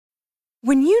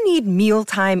When you need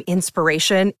mealtime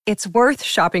inspiration, it's worth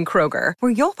shopping Kroger,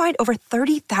 where you'll find over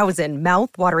 30,000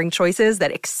 mouth-watering choices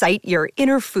that excite your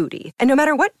inner foodie. And no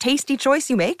matter what tasty choice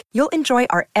you make, you'll enjoy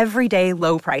our everyday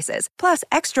low prices, plus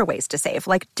extra ways to save,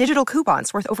 like digital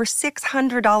coupons worth over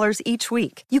 $600 each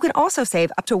week. You can also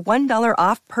save up to $1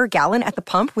 off per gallon at the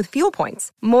pump with fuel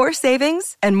points. More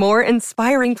savings and more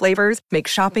inspiring flavors make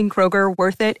shopping Kroger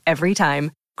worth it every time.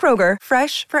 Kroger,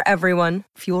 fresh for everyone.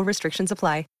 Fuel restrictions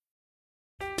apply.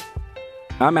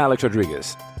 I'm Alex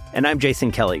Rodriguez. And I'm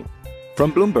Jason Kelly.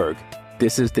 From Bloomberg,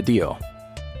 this is The Deal.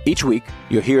 Each week,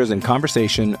 you'll hear us in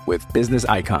conversation with business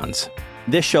icons.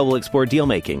 This show will explore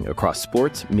deal-making across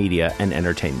sports, media, and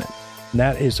entertainment.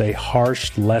 That is a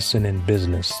harsh lesson in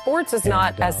business. Sports is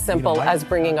not as simple as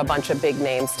bringing a bunch of big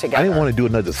names together. I didn't want to do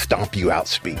another stomp you out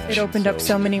speech. It opened up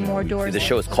so many more doors. The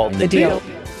show is called The Deal.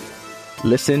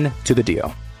 Listen to The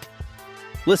Deal.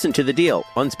 Listen to The Deal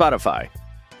on Spotify.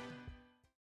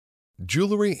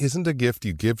 Jewelry isn't a gift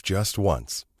you give just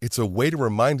once. It's a way to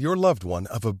remind your loved one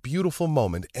of a beautiful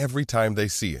moment every time they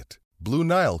see it. Blue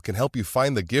Nile can help you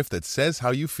find the gift that says how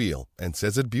you feel and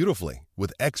says it beautifully,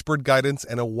 with expert guidance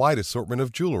and a wide assortment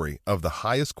of jewelry of the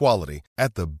highest quality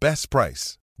at the best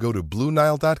price. Go to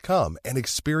BlueNile.com and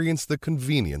experience the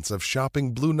convenience of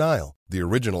shopping Blue Nile, the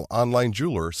original online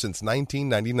jeweler since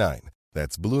 1999.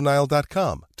 That's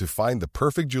BlueNile.com to find the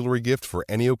perfect jewelry gift for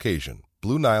any occasion.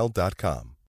 BlueNile.com.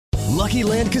 Lucky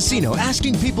Land Casino,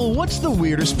 asking people, what's the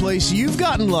weirdest place you've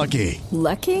gotten lucky?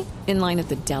 Lucky? In line at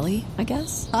the deli, I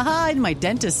guess? Aha, in my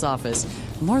dentist's office.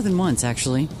 More than once,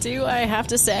 actually. Do I have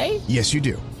to say? Yes, you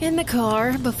do. In the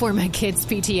car before my kids'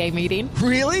 PTA meeting.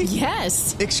 Really?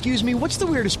 Yes. Excuse me, what's the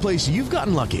weirdest place you've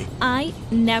gotten lucky? I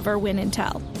never win and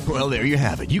tell. Well, there you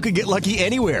have it. You can get lucky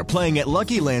anywhere, playing at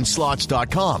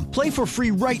LuckyLandSlots.com. Play for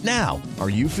free right now. Are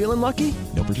you feeling lucky?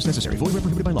 No purchase necessary. Void where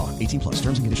prohibited by law. 18 plus.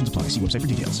 Terms and conditions apply. See website for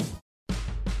details.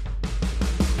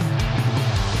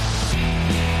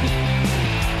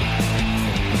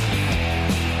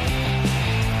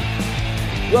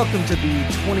 Welcome to the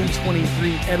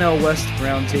 2023 NL West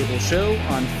Roundtable Show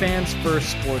on Fans First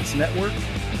Sports Network.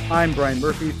 I'm Brian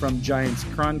Murphy from Giants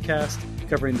Chroncast,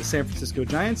 covering the San Francisco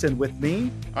Giants, and with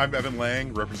me, I'm Evan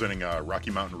Lang, representing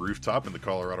Rocky Mountain Rooftop in the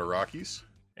Colorado Rockies.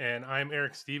 And I'm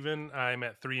Eric Steven. I'm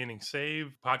at 3 Inning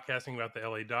Save, podcasting about the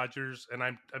LA Dodgers, and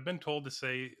I've been told to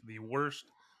say the worst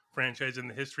franchise in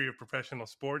the history of professional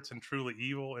sports, and truly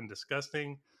evil and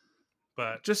disgusting.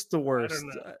 But just the worst.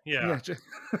 Yeah.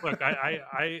 Look,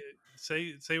 I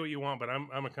say what you want, but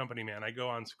I'm a company man. I go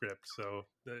on script, so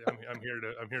I'm here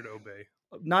to obey.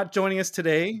 Not joining us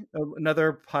today,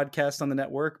 another podcast on the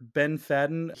network, Ben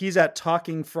Fadden. He's at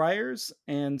Talking Friars,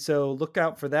 and so look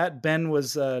out for that. Ben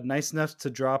was nice enough to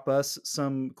drop us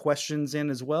some questions in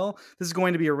as well. This is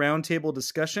going to be a roundtable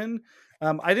discussion.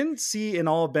 I didn't see in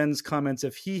all of Ben's comments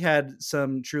if he had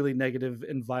some truly negative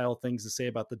and vile things to say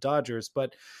about the Dodgers,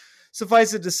 but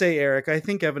suffice it to say, Eric, I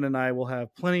think Evan and I will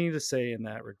have plenty to say in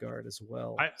that regard as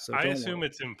well. I assume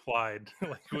it's implied,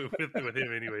 like with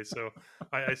him anyway, so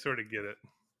I sort of get it.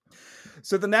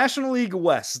 So the National League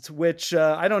West, which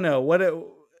I don't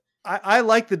know I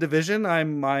like the division.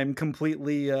 I'm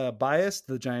completely biased.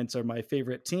 The Giants are my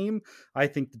favorite team. I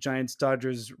think the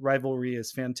Giants-Dodgers rivalry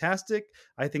is fantastic.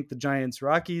 I think the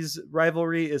Giants-Rockies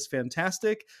rivalry is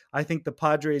fantastic. I think the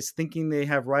Padres thinking they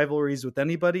have rivalries with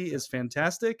anybody is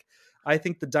fantastic. I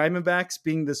think the Diamondbacks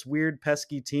being this weird,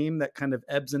 pesky team that kind of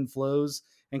ebbs and flows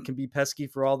and can be pesky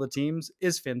for all the teams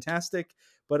is fantastic.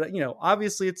 But,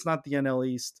 obviously it's not the NL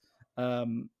East.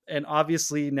 And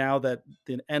obviously now that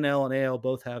the NL and AL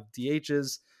both have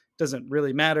DHs, doesn't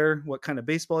really matter what kind of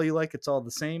baseball you like. It's all the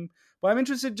same. But I'm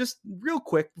interested, just real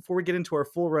quick before we get into our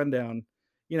full rundown,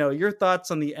 your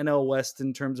thoughts on the NL West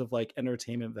in terms of like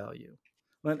entertainment value.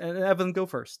 And Evan, go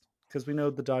first, because we know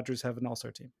the Dodgers have an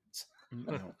all-star team.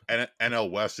 And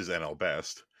NL West is NL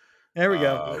Best. There we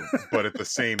go. But at the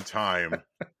same time,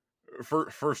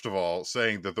 first of all,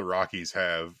 saying that the Rockies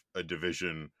have a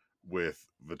division with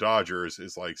the Dodgers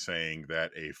is like saying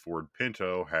that a Ford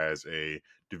Pinto has a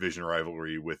division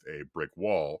rivalry with a brick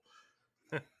wall.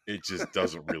 It just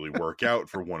doesn't really work out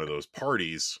for one of those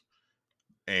parties.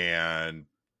 And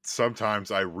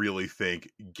sometimes I really think,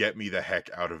 get me the heck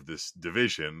out of this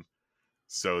division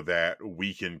so that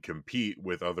we can compete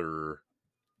with other,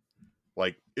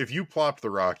 like if you plopped the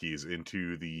Rockies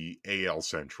into the AL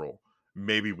Central,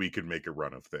 maybe we could make a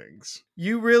run of things.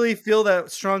 You really feel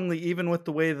that strongly, even with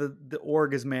the way the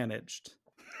org is managed.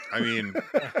 I mean,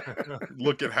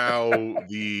 look at how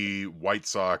the White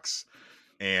Sox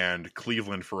and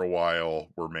Cleveland for a while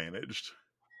were managed.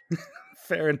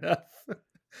 Fair enough.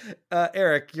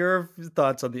 Eric, your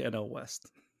thoughts on the NL West?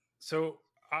 So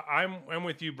I'm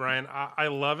with you, Brian. I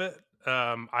love it.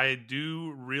 I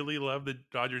do really love the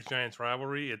Dodgers Giants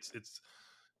rivalry. It's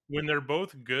when they're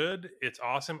both good, it's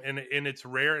awesome, and it's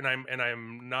rare. And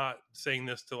I'm not saying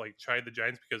this to like chide the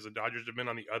Giants, because the Dodgers have been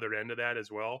on the other end of that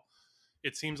as well.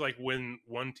 It seems like when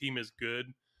one team is good,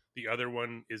 the other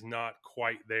one is not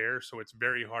quite there, so it's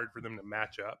very hard for them to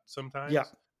match up sometimes. Yeah.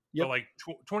 Yep. But like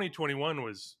 2021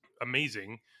 was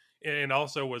amazing, and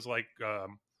also was like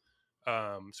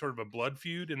sort of a blood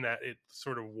feud in that it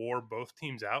sort of wore both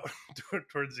teams out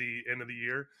towards the end of the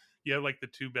year. You had like the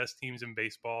two best teams in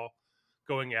baseball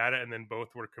going at it, and then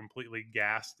both were completely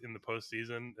gassed in the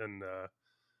postseason. And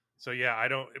so yeah,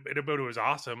 but it was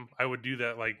awesome. I would do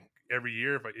that like every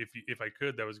year if I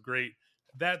could. That was great.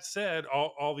 That said,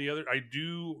 all the other, I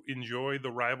do enjoy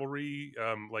the rivalry.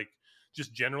 Like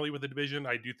just generally with the division,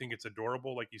 I do think it's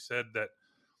adorable. Like you said, that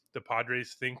the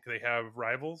Padres think they have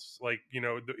rivals, like, you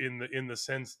know, in the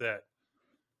sense that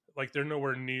like they're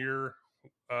nowhere near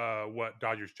what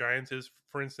Dodgers Giants is,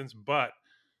 for instance. But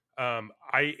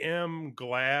I am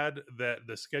glad that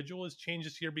the schedule has changed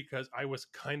this year, because I was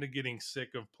kind of getting sick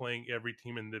of playing every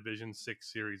team in the Division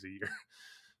 6 series a year.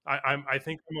 I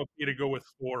think I'm okay to go with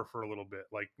 4 for a little bit,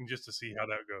 like just to see how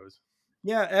that goes.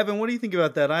 Yeah, Evan, what do you think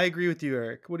about that? I agree with you,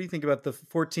 Eric. What do you think about the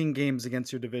 14 games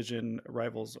against your division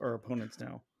rivals or opponents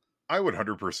now? I would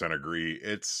 100% agree.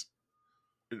 It's,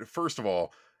 first of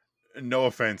all, no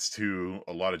offense to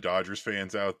a lot of Dodgers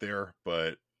fans out there,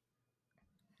 but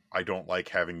I don't like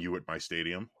having you at my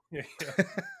stadium. Yeah.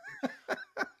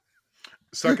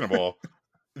 Second of all,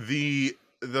 the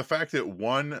fact that,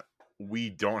 one, we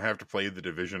don't have to play the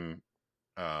division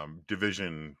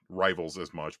rivals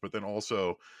as much, but then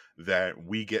also that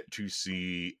we get to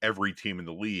see every team in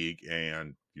the league,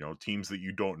 and you know, teams that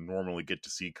you don't normally get to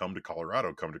see come to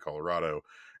Colorado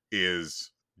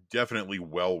is definitely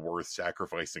well worth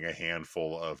sacrificing a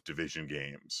handful of division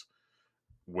games,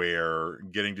 where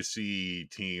getting to see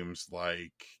teams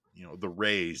like, you know, the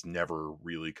Rays never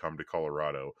really come to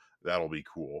Colorado. That'll be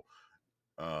cool.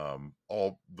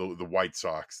 All the White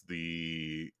Sox,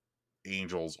 the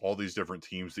Angels, all these different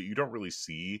teams that you don't really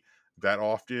see that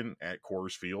often at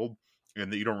Coors Field,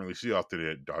 and that you don't really see often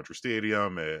at Dodger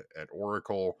Stadium, at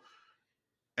Oracle,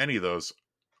 any of those.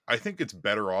 I think it's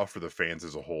better off for the fans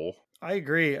as a whole. I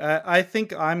agree. I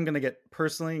think I'm going to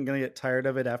get tired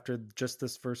of it after just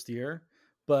this first year,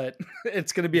 but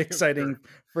it's going to be exciting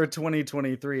for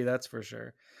 2023. That's for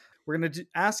sure. We're going to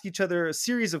ask each other a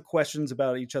series of questions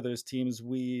about each other's teams.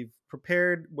 We've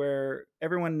prepared where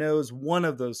everyone knows one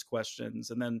of those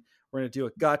questions, and then we're going to do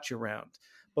a gotcha round.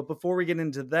 But before we get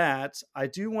into that, I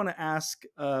do want to ask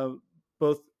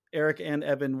both Eric and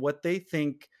Evan what they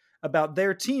think about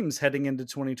their teams heading into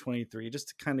 2023, just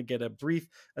to kind of get a brief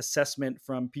assessment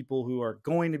from people who are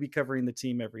going to be covering the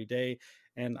team every day.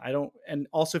 And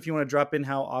also if you want to drop in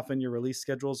how often your release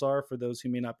schedules are for those who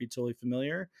may not be totally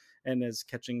familiar and is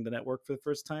catching the network for the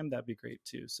first time, that'd be great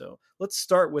too. So let's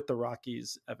start with the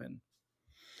Rockies, Evan.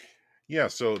 Yeah,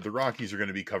 so the Rockies are going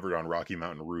to be covered on Rocky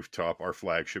Mountain Rooftop. Our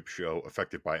flagship show,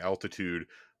 Affected by Altitude,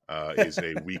 is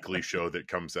a weekly show that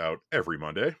comes out every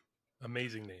Monday.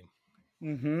 Amazing name.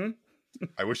 Mm-hmm.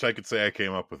 I wish I could say I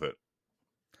came up with it.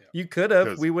 You could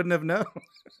have. We wouldn't have known.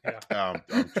 I'm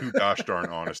too gosh darn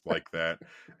honest like that.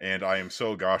 And I am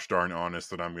so gosh darn honest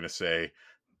that I'm going to say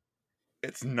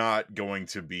it's not going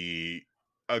to be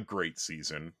a great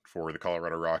season for the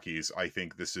Colorado Rockies. I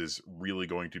think this is really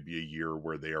going to be a year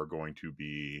where they are going to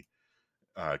be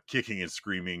kicking and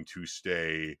screaming to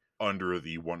stay under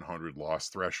the 100 loss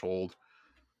threshold.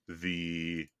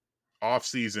 The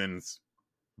offseason's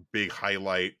big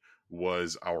highlight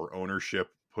was our ownership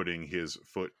putting his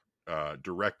foot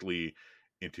directly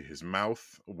into his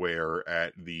mouth, where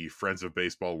at the Friends of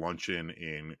Baseball luncheon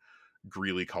in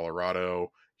Greeley,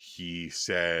 Colorado, he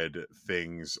said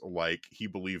things like he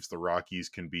believes the Rockies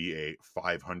can be a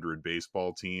 500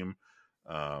 baseball team.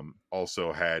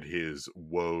 Also had his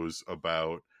woes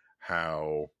about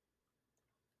how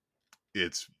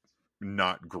it's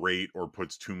not great or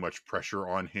puts too much pressure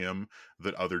on him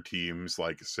that other teams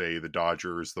like, say, the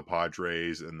Dodgers, the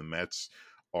Padres, and the Mets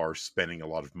are spending a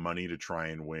lot of money to try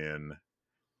and win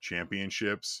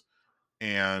championships.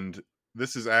 And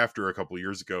this is after a couple of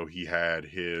years ago he had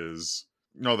his,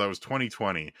 no, that was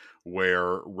 2020,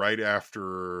 where right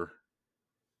after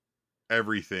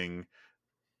everything,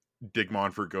 Dick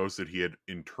Monfort goes that he had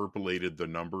interpolated the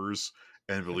numbers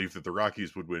and believed that the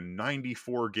Rockies would win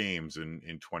 94 games in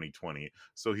 2020.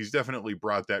 So he's definitely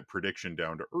brought that prediction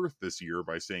down to earth this year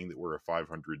by saying that we're a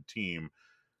 500 team,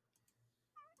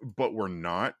 but we're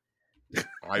not.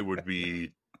 I would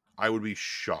be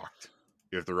shocked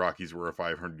if the Rockies were a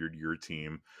 500-year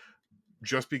team,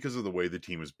 just because of the way the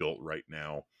team is built right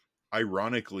now.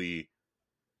 Ironically,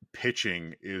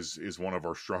 pitching is one of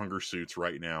our stronger suits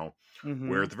right now,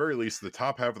 where at the very least, the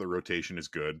top half of the rotation is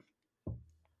good.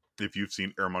 If you've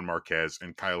seen German Marquez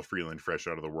and Kyle Freeland fresh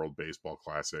out of the World Baseball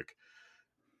Classic.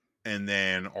 And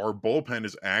then our bullpen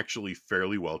is actually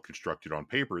fairly well constructed on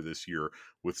paper this year,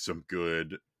 with some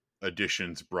good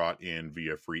additions brought in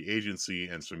via free agency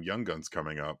and some young guns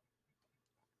coming up.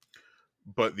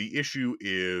 But the issue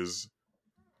is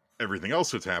everything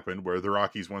else that's happened, where the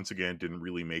Rockies once again didn't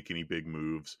really make any big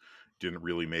moves, didn't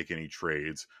really make any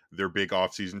trades. Their big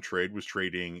offseason trade was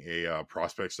trading a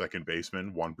prospect second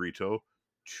baseman, Juan Brito,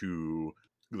 to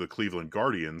the Cleveland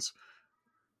Guardians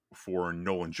for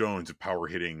Nolan Jones, a power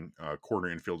hitting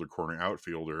corner infielder, corner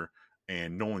outfielder.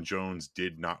 And Nolan Jones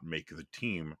did not make the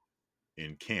team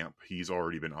in camp. He's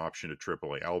already been optioned to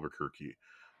AAA Albuquerque.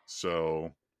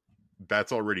 So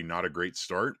that's already not a great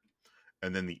start.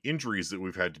 And then the injuries that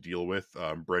we've had to deal with,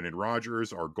 Brendan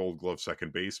Rodgers, our Gold Glove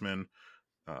second baseman,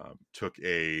 took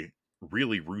a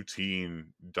really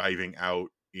routine diving out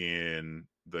in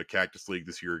the Cactus League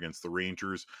this year against the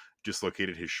Rangers,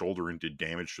 dislocated his shoulder and did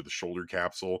damage to the shoulder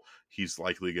capsule. He's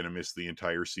likely going to miss the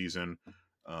entire season.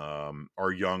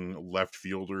 Our young left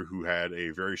fielder, who had a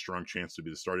very strong chance to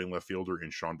be the starting left fielder in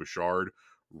Sean Bouchard,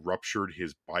 ruptured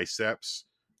his biceps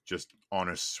just on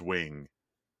a swing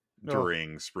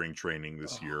during spring training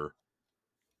this year.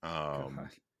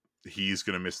 He's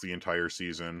going to miss the entire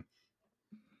season.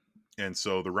 And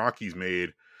so the Rockies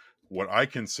made what I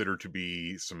consider to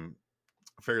be some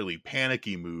fairly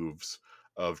panicky moves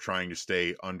of trying to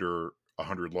stay under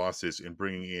 100 losses in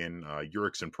bringing in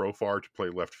Jurickson Profar to play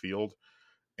left field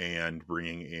and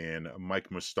bringing in Mike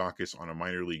Moustakas on a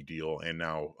minor league deal. And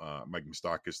now Mike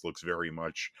Moustakas looks very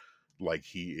much like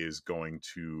he is going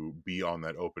to be on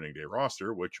that opening day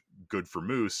roster, which good for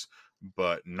Moose,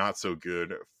 but not so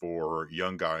good for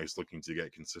young guys looking to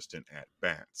get consistent at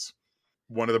bats.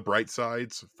 One of the bright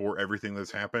sides for everything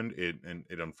that's happened, it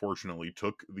unfortunately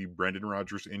took the Brendan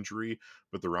Rodgers injury,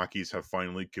 but the Rockies have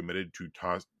finally committed to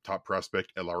top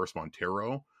prospect Elaris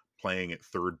Montero, playing at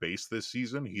third base this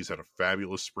season. He's had a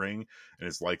fabulous spring and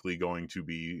is likely going to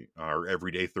be our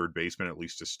everyday third baseman, at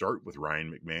least to start, with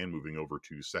Ryan McMahon moving over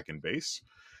to second base.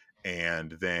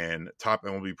 And then top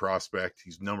MLB prospect,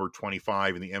 he's number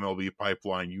 25 in the MLB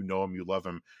pipeline. You know him, you love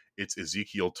him. It's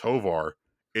Ezequiel Tovar.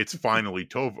 It's finally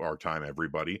Tovar time,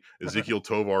 everybody. Ezequiel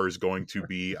Tovar is going to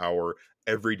be our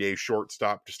everyday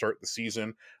shortstop to start the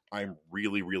season. I'm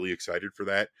really, really excited for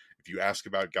that. If you ask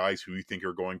about guys who you think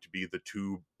are going to be the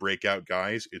two breakout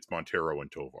guys, it's Montero and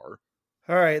Tovar.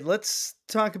 All right, let's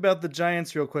talk about the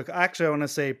Giants real quick. Actually, I want to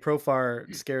say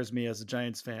Profar scares me as a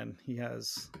Giants fan. He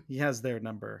has their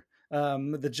number.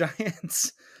 The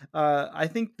Giants, I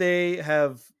think they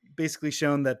have basically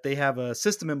shown that they have a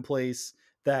system in place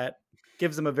that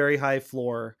gives them a very high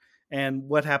floor. And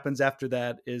what happens after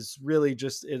that is really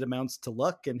just, it amounts to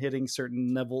luck and hitting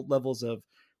certain levels of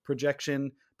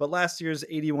projection. But last year's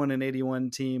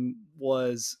 81-81 team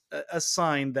was a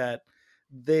sign that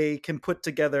they can put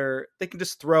together, they can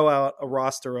just throw out a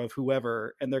roster of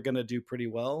whoever and they're going to do pretty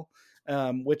well,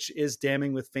 which is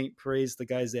damning with faint praise the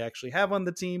guys they actually have on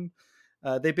the team.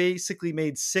 They basically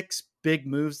made 6 big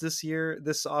moves this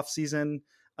offseason.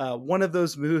 One of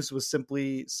those moves was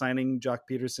simply signing Jock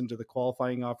Peterson to the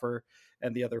qualifying offer,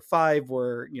 and the other 5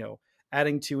 were,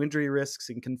 adding 2 injury risks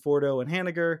in Conforto and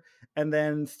Haniger, and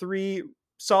then 3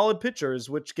 solid pitchers,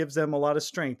 which gives them a lot of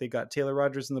strength. They got Taylor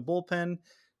Rogers in the bullpen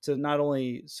to not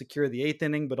only secure the 8th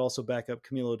inning, but also back up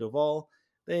Camilo Doval.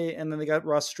 And then they got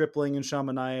Ross Stripling and Sean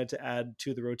Manaea to add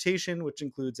to the rotation, which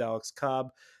includes Alex Cobb.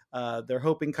 They're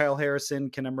hoping Kyle Harrison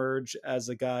can emerge as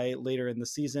a guy later in the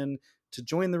season to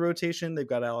join the rotation. They've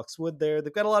got Alex Wood there.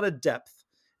 They've got a lot of depth.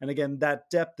 And again, that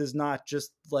depth is not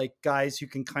just like guys who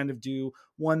can kind of do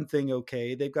one thing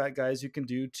okay. They've got guys who can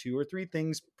do 2 or 3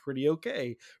 things pretty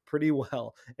okay, pretty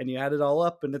well. And you add it all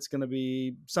up and it's going to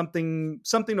be something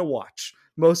to watch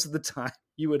most of the time,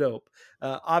 you would hope.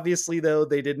 Obviously, though,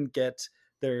 they didn't get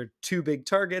their 2 big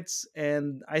targets.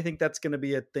 And I think that's going to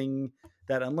be a thing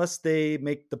that unless they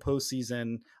make the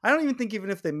postseason, I don't even think even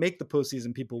if they make the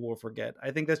postseason, people will forget.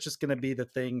 I think that's just going to be the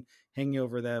thing hanging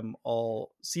over them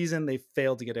all season. They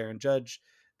failed to get Aaron Judge.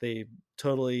 They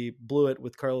totally blew it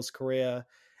with Carlos Correa.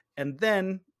 And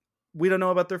then we don't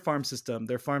know about their farm system.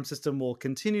 Their farm system will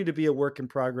continue to be a work in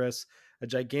progress, a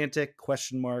gigantic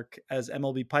question mark, as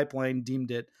MLB Pipeline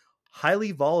deemed it,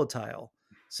 highly volatile.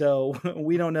 So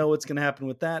we don't know what's going to happen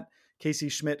with that. Casey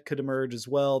Schmidt could emerge as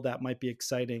well. That might be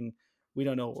exciting. We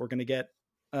don't know what we're going to get.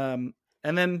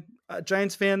 And then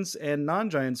Giants fans and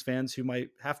non-Giants fans who might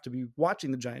have to be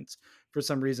watching the Giants for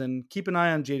some reason, keep an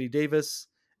eye on JD Davis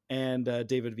and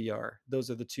David Villar.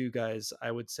 Those are the two guys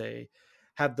I would say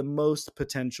have the most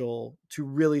potential to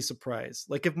really surprise.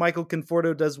 Like if Michael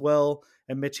Conforto does well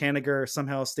and Mitch Haniger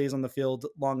somehow stays on the field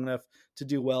long enough to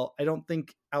do well, I don't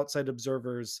think outside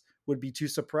observers would be too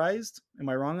surprised. Am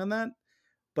I wrong on that?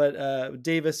 But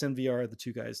Davis and Villar are the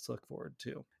two guys to look forward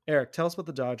to. Eric, tell us about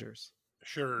the Dodgers.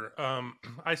 Sure.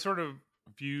 I sort of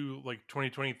view like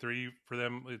 2023 for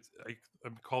them. I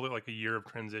call it like a year of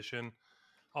transition,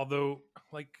 although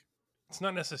like it's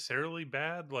not necessarily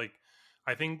bad. Like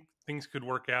I think things could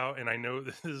work out, and I know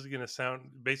this is going to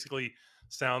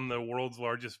sound the world's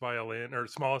largest violin or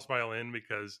smallest violin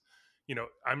because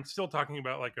I'm still talking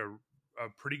about like a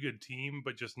pretty good team,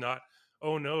 but just not.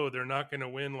 Oh no, they're not going to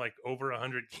win like over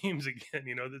 100 games again.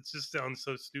 That just sounds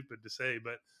so stupid to say,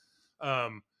 but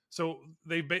so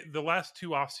the last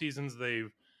two off seasons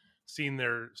they've seen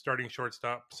their starting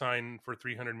shortstop sign for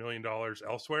 $300 million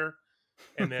elsewhere,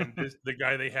 and then the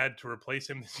guy they had to replace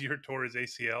him this year tore his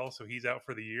ACL, so he's out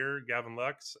for the year. Gavin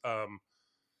Lux.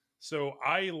 So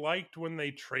I liked when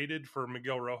they traded for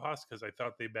Miguel Rojas because I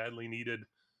thought they badly needed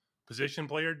position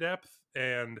player depth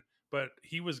but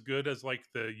he was good as like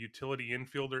the utility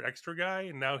infielder extra guy,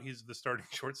 and now he's the starting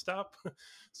shortstop.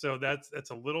 So that's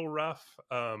a little rough.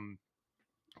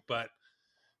 But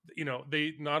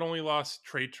they not only lost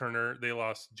Trey Turner, they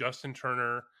lost Justin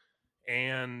Turner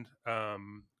and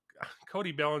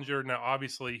Cody Bellinger. Now,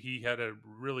 obviously, he had a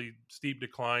really steep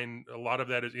decline. A lot of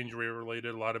that is injury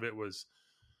related. A lot of it was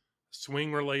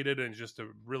swing related and just a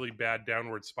really bad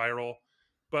downward spiral.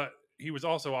 But he was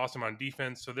also awesome on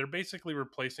defense. So they're basically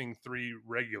replacing three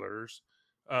regulars.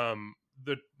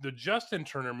 The Justin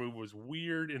Turner move was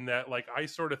weird in that, like, I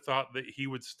sort of thought that he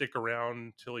would stick around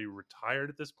until he retired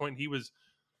at this point.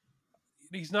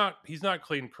 He's not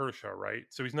Clayton Kershaw, right?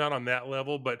 So he's not on that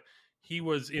level, but he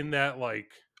was in that,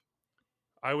 like,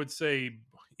 I would say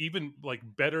even like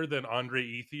better than Andre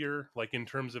Ethier, like in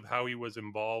terms of how he was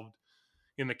involved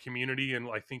in the community and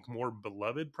I think more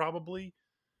beloved probably.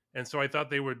 And so I thought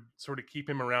they would sort of keep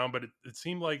him around, but it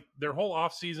seemed like their whole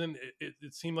offseason,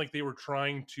 it seemed like they were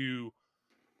trying to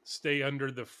stay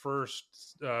under the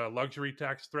first luxury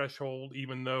tax threshold,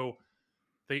 even though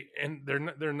they're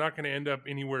not going to end up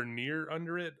anywhere near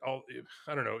under it.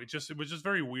 I don't know. It was just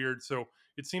very weird. So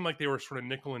it seemed like they were sort of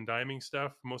nickel and diming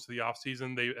stuff most of the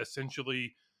offseason. They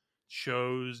essentially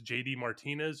chose JD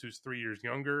Martinez, who's 3 years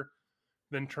younger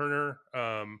than Turner,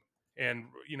 and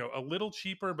a little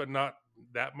cheaper, but not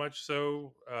that much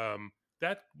so.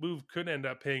 That move could end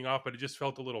up paying off, but it just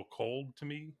felt a little cold to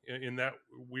me in that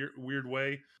weird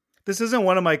way. This isn't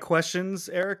one of my questions,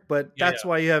 Eric, but that's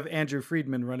why you have Andrew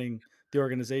Friedman running the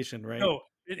organization, right? No,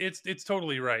 it's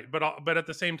totally right. But at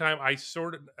the same time, I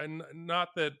sort of, not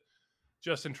that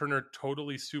Justin Turner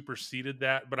totally superseded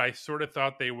that, but I sort of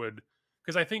thought they would,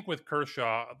 because I think with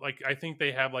Kershaw, like I think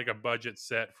they have like a budget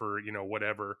set for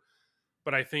whatever.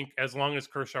 But I think as long as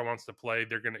Kershaw wants to play,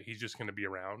 he's just gonna be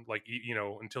around, like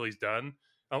until he's done,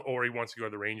 or he wants to go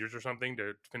to the Rangers or something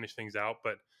to finish things out.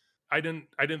 But I didn't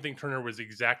think Turner was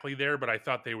exactly there, but I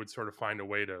thought they would sort of find a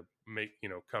way to make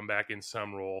come back in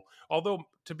some role. Although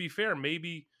to be fair,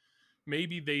 maybe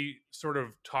they sort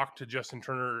of talked to Justin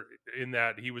Turner in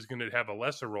that he was going to have a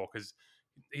lesser role because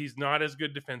he's not as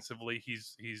good defensively.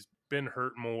 He's been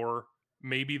hurt more.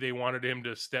 Maybe they wanted him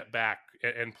to step back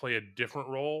and play a different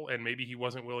role, and maybe he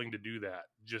wasn't willing to do that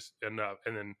just enough.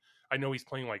 And then I know he's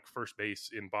playing like first base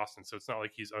in Boston, so it's not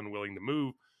like he's unwilling to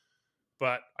move.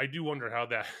 But I do wonder how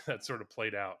that sort of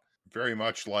played out. Very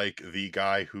much like the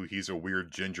guy who he's a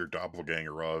weird ginger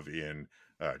doppelganger of in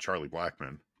Charlie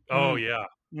Blackmon. Oh, yeah.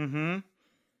 Mm-hmm.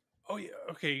 Oh, yeah.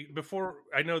 Okay, before,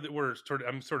 I know that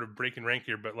I'm sort of breaking rank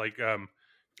here, but like...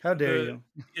 how dare you?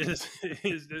 This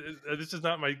is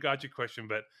not my gotcha question,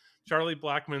 but Charlie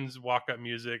Blackmon's walk-up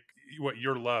music,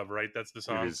 Your Love, right? That's the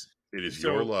song. It is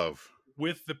Your Love.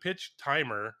 With the pitch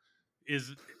timer,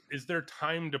 is there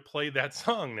time to play that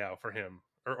song now for him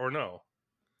or no?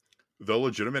 The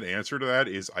legitimate answer to that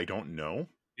is I don't know.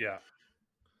 Yeah.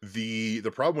 The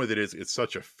problem with it is it's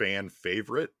such a fan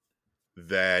favorite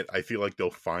that I feel like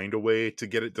they'll find a way to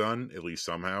get it done, at least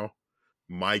somehow.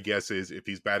 My guess is if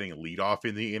he's batting leadoff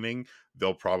in the inning,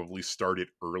 they'll probably start it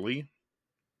early.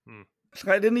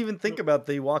 I didn't even think about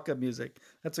the walk-up music.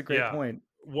 That's a great point.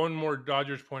 One more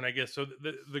Dodgers point, I guess. So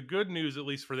the good news, at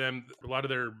least for them, a lot of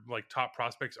their like top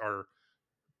prospects are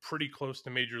pretty close to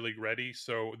major league ready.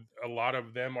 So a lot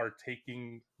of them are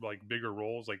taking like bigger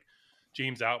roles. Like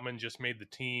James Outman just made the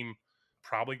team.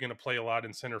 probably going to play a lot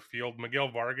in center field. Miguel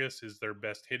Vargas is their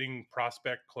best hitting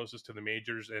prospect, closest to the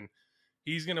majors, and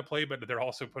he's going to play, but they're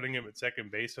also putting him at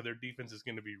second base, so their defense is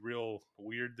going to be real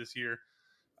weird this year.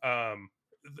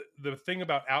 The thing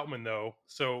about Outman, though,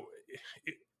 so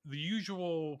the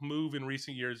usual move in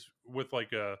recent years with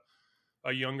like a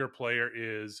younger player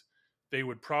is they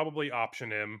would probably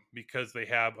option him because they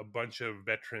have a bunch of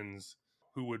veterans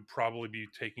who would probably be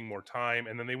taking more time,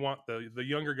 and then they want the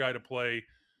younger guy to play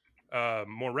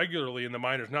more regularly in the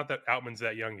minors. Not that Outman's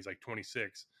that young; he's like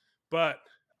 26, but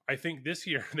I think this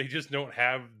year they just don't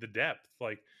have the depth.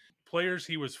 Like players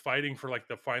he was fighting for, like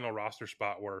the final roster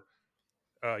spot were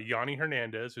Yanni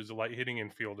Hernandez, who's a light hitting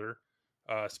infielder,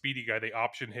 speedy guy. They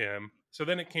optioned him, so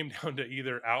then it came down to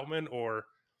either Outman or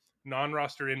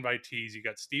non-roster invitees. You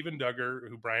got Steven Duggar,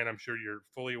 who, Brian, I'm sure you're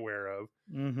fully aware of.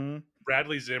 Mm-hmm.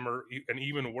 Bradley Zimmer, an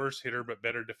even worse hitter but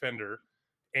better defender,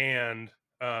 and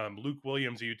Luke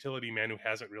Williams, a utility man who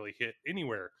hasn't really hit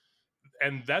anywhere.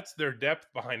 And that's their depth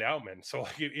behind Outman. So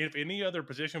like, if any other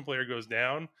position player goes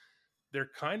down, they're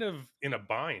kind of in a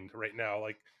bind right now.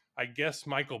 Like, I guess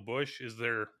Michael Busch is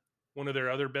one of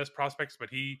their other best prospects, but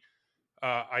he,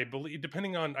 I believe,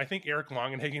 I think Eric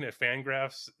Longenhagen at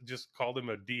Fangraphs just called him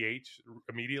a DH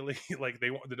immediately. Like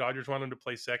the Dodgers want him to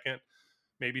play second,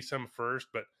 maybe some first,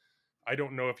 but I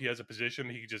don't know if he has a position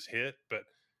he could just hit. But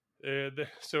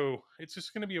so it's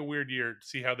just going to be a weird year to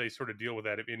see how they sort of deal with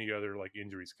that if any other like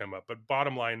injuries come up. But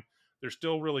bottom line, they're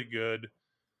still really good.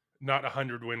 Not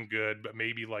 100 win good, but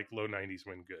maybe like low 90s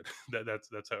win good. That's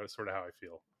sort of how I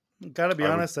feel. Gotta be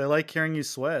honest, I like hearing you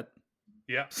sweat.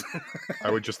 Yeah.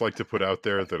 I would just like to put out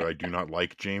there that I do not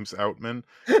like James Outman,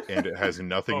 and it has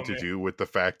nothing to do with the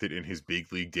fact that in his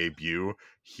big league debut,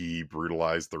 he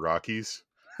brutalized the Rockies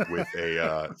with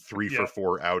a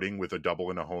 3-for-4 outing with a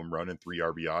double and a home run and 3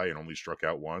 RBI and only struck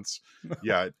out once.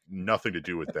 Yeah, nothing to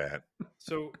do with that.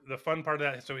 So the fun part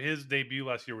of that, so his debut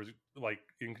last year was like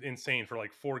insane for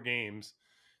like 4 games.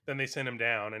 Then they sent him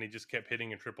down and he just kept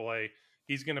hitting in AAA.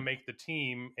 He's going to make the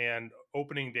team, and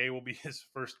opening day will be his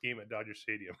first game at Dodger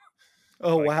Stadium.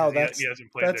 Oh, like, wow. he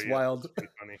hasn't played That's there wild. Yet.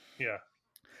 That's funny. Yeah.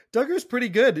 Duggar's pretty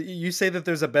good. You say that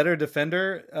there's a better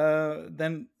defender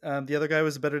than the other guy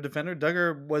was a better defender.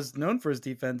 Duggar was known for his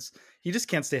defense. He just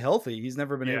can't stay healthy. He's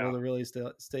never been able to really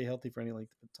stay healthy for any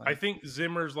length of time. I think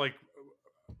Zimmer's like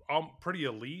pretty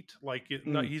elite. Like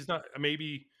he's not,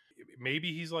 maybe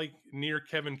he's like near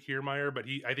Kevin Kiermaier, but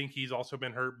I think he's also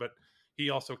been hurt, but he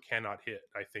also cannot hit.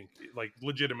 I think like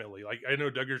legitimately, like I know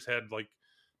Duggar's had like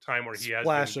time where he has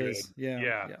flashes. Been good.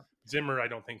 Yeah. Zimmer, I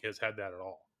don't think has had that at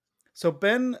all. So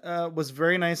Ben was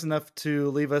very nice enough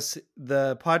to leave us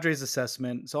the Padres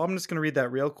assessment. So I'm just going to read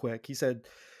that real quick. He said,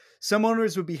 some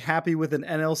owners would be happy with an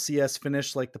NLCS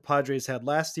finish like the Padres had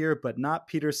last year, but not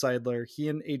Peter Seidler. He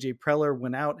and AJ Preller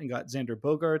went out and got Xander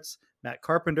Bogaerts, Matt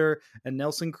Carpenter, and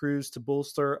Nelson Cruz to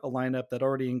bolster a lineup that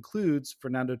already includes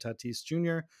Fernando Tatis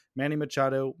Jr., Manny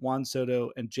Machado, Juan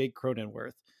Soto, and Jake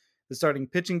Cronenworth. The starting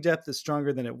pitching depth is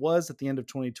stronger than it was at the end of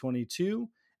 2022,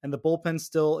 and the bullpen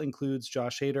still includes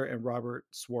Josh Hader and Robert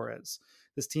Suarez.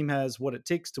 This team has what it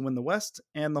takes to win the West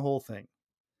and the whole thing.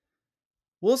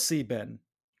 We'll see, Ben.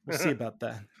 We'll see about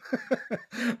that.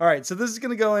 All right, so this is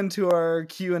going to go into our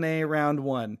Q&A round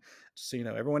 1. Just so you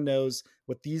know, everyone knows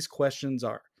what these questions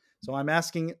are. So I'm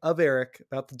asking of Eric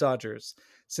about the Dodgers.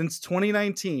 Since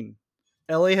 2019,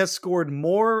 LA has scored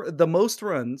the most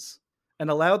runs and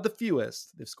allowed the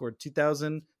fewest. They've scored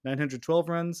 2,912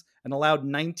 runs and allowed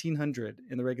 1,900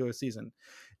 in the regular season.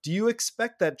 Do you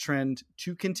expect that trend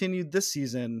to continue this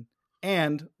season,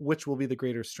 and which will be the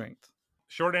greater strength?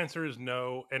 Short answer is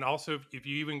no. And also, if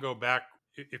you even go back,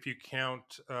 if you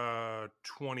count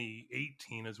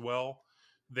 2018 as well,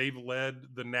 they've led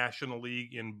the National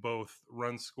League in both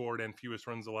runs scored and fewest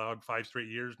runs allowed 5 straight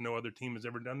years. No other team has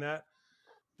ever done that.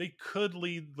 They could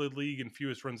lead the league in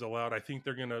fewest runs allowed. I think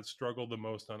they're going to struggle the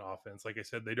most on offense. Like I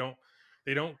said, they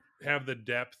don't have the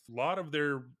depth. A lot of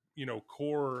their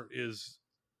core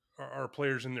are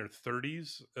players in their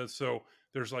 30s. So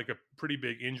there's like a pretty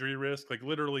big injury risk. Like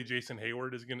literally Jason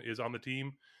Hayward is on the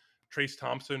team. Trace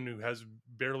Thompson, who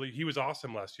he was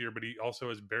awesome last year, but he also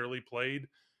has barely played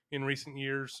in recent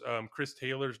years. Chris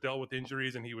Taylor's dealt with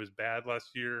injuries and he was bad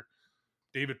last year.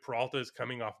 David Peralta is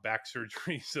coming off back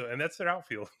surgery. And that's their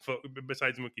outfield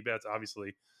besides Mookie Betts,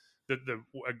 obviously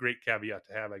a great caveat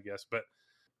to have, I guess, but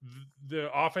the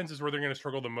offense is where they're going to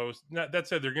struggle the most. That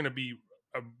said, they're going to be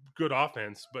a good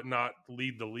offense, but not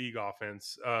lead the league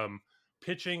offense.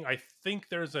 Pitching, I think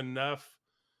there's enough.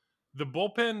 The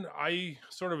bullpen, I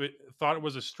sort of thought it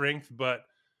was a strength, but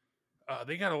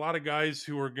they got a lot of guys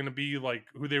who are going to be like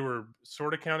who they were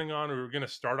sort of counting on, who are going to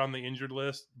start on the injured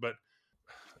list. But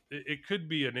it could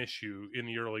be an issue in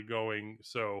the early going.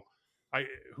 So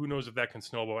who knows if that can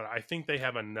snowball. I think they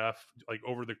have enough like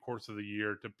over the course of the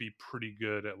year to be pretty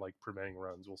good at like preventing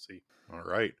runs. We'll see. All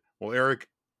right. Well, Eric,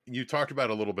 you talked about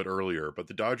it a little bit earlier, but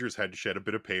the Dodgers had to shed a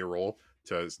bit of payroll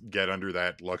to get under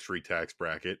that luxury tax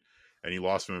bracket, and you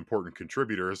lost some important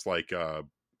contributors like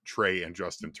Trey and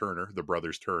Justin Turner, the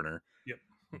brothers Turner. Yep.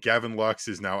 Gavin Lux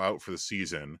is now out for the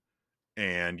season,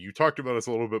 and you talked about this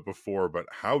a little bit before, but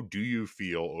how do you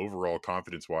feel overall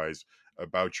confidence-wise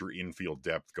about your infield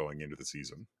depth going into the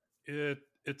season?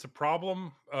 It's a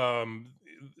problem.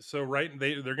 So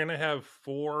they're going to have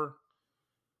 4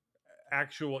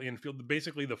 actual infield,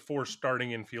 basically the 4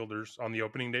 starting infielders on the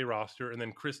opening day roster, and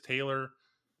then Chris Taylor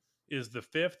is the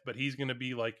 5th, but he's going to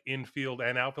be like infield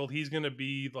and outfield. He's going to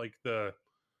be like the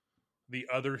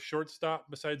other shortstop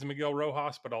besides Miguel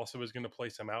Rojas, but also is going to play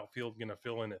some outfield, going to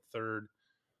fill in at third.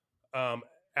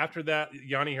 After that,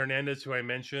 Yanni Hernandez, who I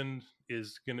mentioned,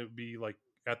 is going to be like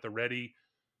at the ready,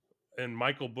 and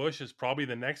Michael Busch is probably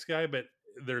the next guy, but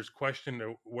there's question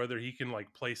to whether he can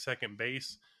like play second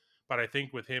base. But I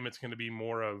think with him, it's going to be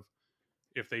more of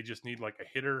if they just need like a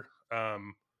hitter.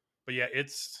 But yeah,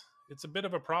 it's a bit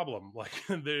of a problem. Like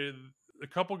a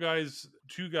couple guys,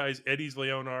 2 guys, Eddies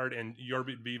Leonard and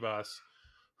Yorbit Vivas,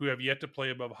 who have yet to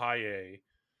play above high A.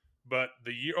 But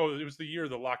it was the year of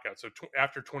the lockout. So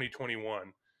after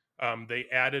 2021, they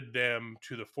added them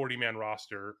to the 40-man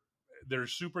roster. They're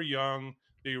super young.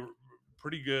 They were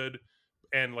pretty good.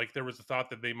 And like there was a thought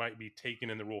that they might be taken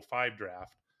in the Rule 5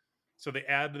 draft. So they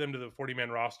added them to the 40-man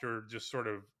roster just sort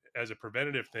of as a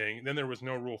preventative thing. Then there was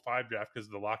no Rule 5 draft because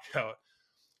of the lockout.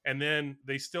 And then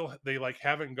they like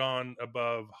haven't gone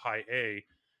above high A.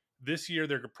 This year,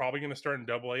 they're probably going to start in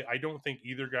Double A. I don't think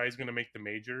either guy is going to make the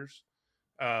majors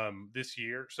this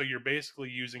year. So you're basically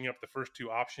using up the first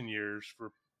 2 option years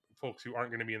for folks who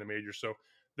aren't going to be in the majors. So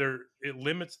it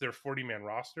limits their 40-man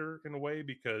roster in a way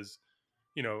because,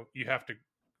 you have to,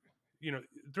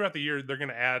 throughout the year, they're going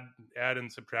to add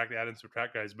and subtract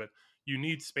guys, but you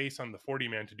need space on the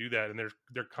 40-man to do that. And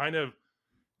they're kind of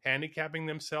handicapping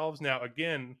themselves. Now,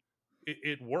 again,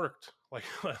 it worked. Like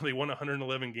they won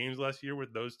 111 games last year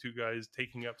with those 2 guys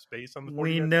taking up space on the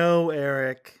 40. We know,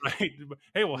 Eric. Right?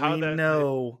 Hey, well, how that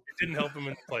know it didn't help them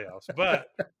in the playoffs,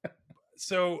 but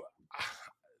so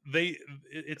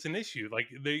it's an issue. Like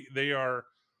they're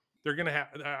going to have.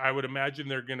 I would imagine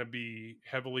they're going to be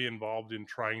heavily involved in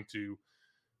trying to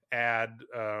add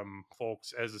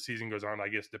folks as the season goes on. I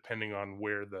guess depending on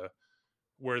where the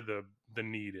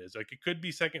need is. Like it could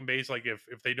be second base. Like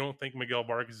if they don't think Miguel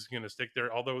Vargas is going to stick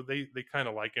there, although they kind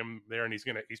of like him there and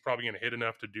he's probably going to hit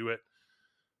enough to do it.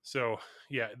 So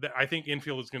yeah, I think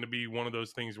infield is going to be one of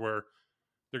those things where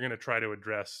they're going to try to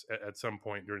address at some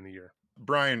point during the year.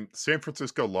 Brian, San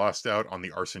Francisco lost out on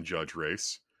the Arson Judge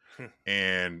race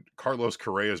and Carlos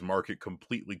Correa's market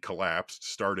completely collapsed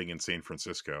starting in San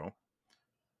Francisco,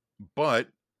 but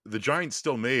the Giants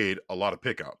still made a lot of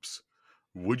pickups.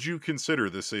 Would you consider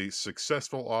this a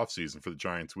successful offseason for the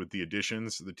Giants with the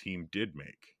additions the team did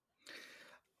make?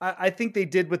 I think they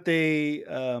did what they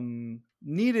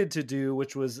needed to do,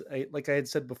 which was, like I had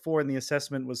said before in the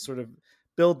assessment, was sort of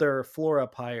build their floor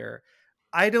up higher.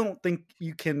 I don't think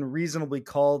you can reasonably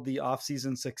call the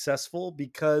offseason successful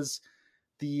because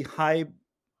the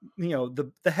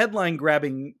the headline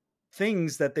grabbing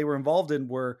things that they were involved in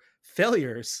were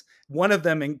failures. One of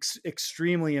them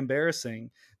extremely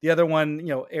embarrassing. The other one,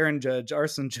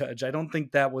 Arson Judge. I don't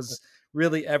think that was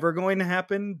really ever going to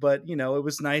happen, but it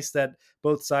was nice that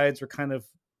both sides were kind of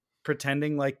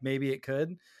pretending like maybe it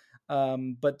could.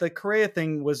 But the Correa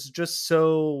thing was just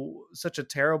such a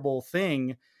terrible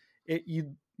thing.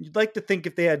 You'd like to think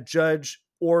if they had Judge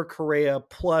or Correa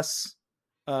plus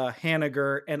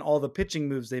Haniger and all the pitching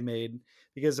moves they made,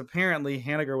 because apparently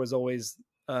Haniger was always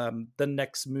the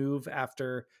next move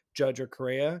after Judge or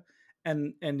Correa.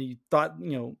 And you thought,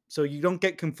 so you don't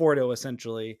get Conforto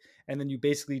essentially. And then you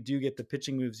basically do get the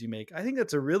pitching moves you make. I think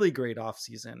that's a really great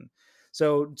offseason.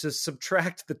 So to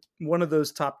subtract one of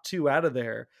those top 2 out of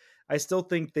there, I still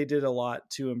think they did a lot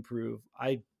to improve.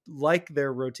 I like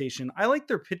their rotation. I like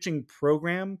their pitching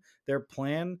program, their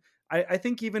plan. I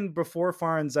think even before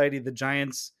Faranzitti, the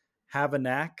Giants have a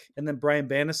knack. And then Brian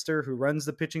Bannister, who runs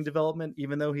the pitching development,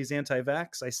 even though he's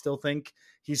anti-vax, I still think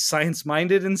he's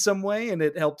science-minded in some way, and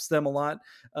it helps them a lot,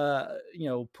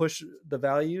 push the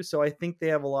value. So I think they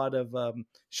have a lot of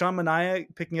Sean Manaea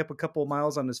picking up a couple of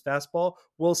miles on his fastball.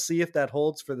 We'll see if that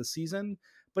holds for the season,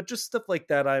 but just stuff like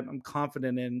that I'm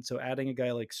confident in. So adding a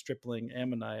guy like Stripling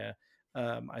and Manaea,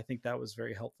 I think that was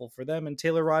very helpful for them. And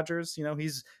Taylor Rogers,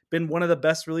 he's been one of the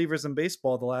best relievers in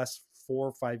baseball the last 4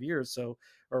 or 5 years,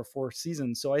 or 4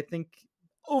 seasons. So I think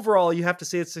overall you have to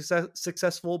say it's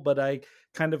successful, but I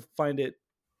kind of find it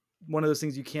one of those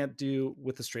things you can't do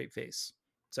with a straight face.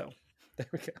 So there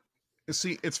we go.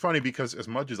 See, it's funny because as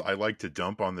much as I like to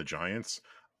dump on the Giants,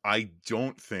 I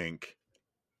don't think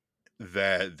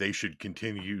that they should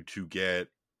continue to get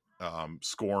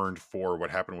scorned for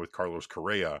what happened with Carlos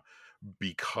Correa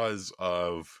because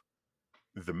of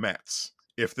the Mets.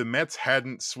 If the Mets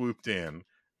hadn't swooped in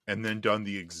and then done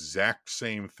the exact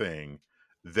same thing,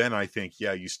 then I think,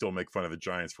 yeah, you still make fun of the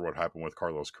Giants for what happened with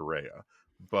Carlos Correa.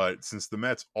 But since the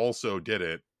Mets also did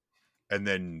it, and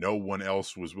then no one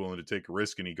else was willing to take a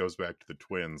risk, and he goes back to the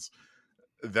Twins,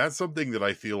 that's something that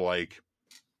I feel like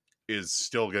is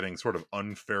still getting sort of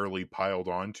unfairly piled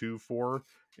onto for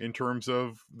in terms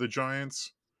of the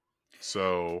Giants.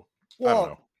 So, I don't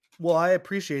know. Well, I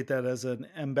appreciate that as an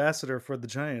ambassador for the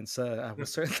Giants. I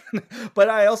was certain, but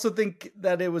I also think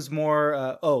that it was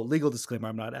more. Legal disclaimer: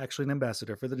 I'm not actually an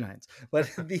ambassador for the Giants, but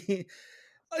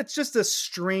it's just a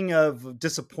string of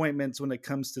disappointments when it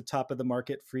comes to top of the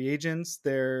market free agents.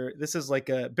 This is like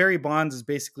Barry Bonds is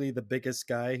basically the biggest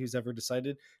guy who's ever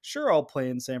decided, sure, I'll play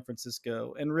in San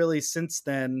Francisco, and really since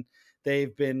then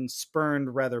they've been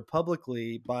spurned rather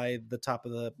publicly by the top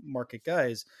of the market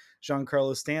guys.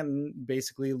 Giancarlo Stanton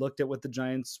basically looked at what the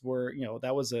Giants were,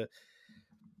 that was a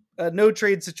no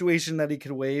trade situation that he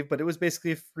could waive, but it was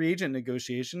basically a free agent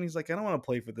negotiation. He's like, I don't want to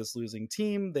play for this losing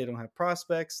team. They don't have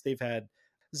prospects. They've had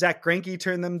Zach Greinke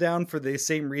turn them down for the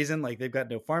same reason. Like, they've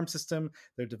got no farm system,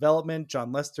 their development.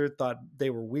 John Lester thought they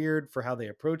were weird for how they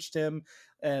approached him.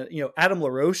 Adam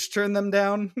LaRoche turned them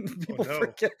down. People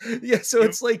forget. Yeah. So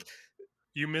it's like,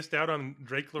 you missed out on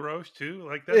Drake LaRoche too?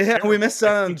 Like that? Yeah, we missed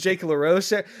out on Jake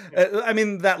LaRoche. I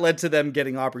mean, that led to them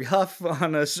getting Aubrey Huff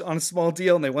on a small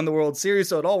deal, and they won the World Series,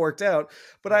 so it all worked out.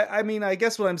 But I mean, I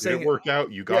guess what I'm saying, it worked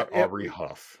out. You got Aubrey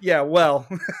Huff. Yeah, well,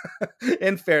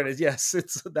 in fairness, yes,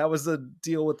 that was a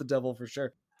deal with the devil for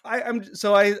sure. I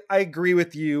agree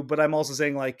with you, but I'm also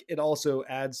saying, like, it also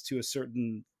adds to a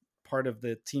certain part of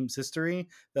the team's history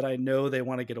that I know they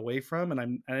want to get away from,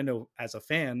 and I know as a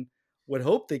fan would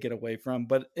hope they get away from,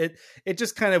 but it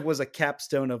just kind of was a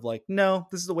capstone of like, no,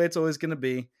 this is the way it's always going to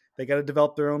be. They got to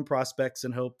develop their own prospects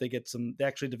and hope they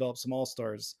actually develop some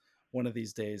all-stars one of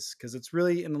these days. Cause it's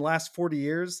really, in the last 40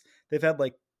 years, they've had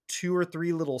like 2 or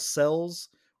 3 little cells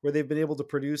where they've been able to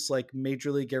produce like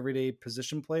major league everyday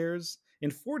position players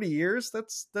in 40 years.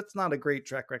 That's not a great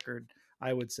track record,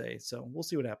 I would say. So we'll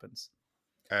see what happens.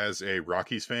 As a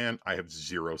Rockies fan, I have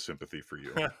zero sympathy for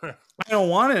you. I don't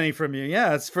want any from you.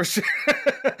 Yeah, it's for sure.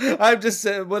 I've just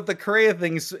with the Correa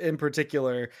things in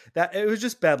particular, that it was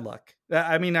just bad luck.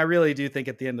 I mean, I really do think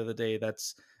at the end of the day,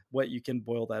 that's what you can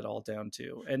boil that all down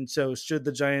to. And so should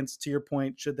the Giants, to your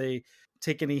point, should they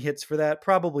take any hits for that?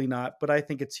 Probably not, but I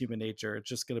think it's human nature. It's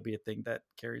just going to be a thing that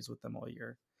carries with them all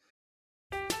year.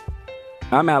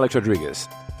 I'm Alex Rodriguez.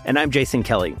 And I'm Jason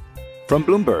Kelly. From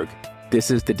Bloomberg,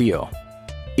 this is The Deal.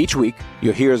 Each week,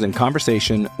 you'll hear us in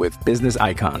conversation with business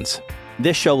icons.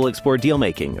 This show will explore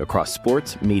deal-making across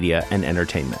sports, media, and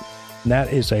entertainment.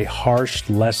 That is a harsh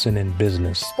lesson in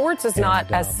business. Sports is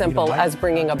not as simple as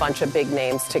bringing a bunch of big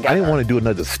names together. I didn't want to do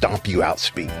another stomp you out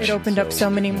speech. It opened up so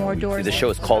many more doors. The show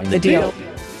is called The Deal.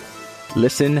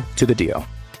 Listen to The Deal.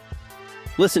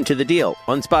 Listen to The Deal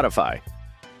on Spotify.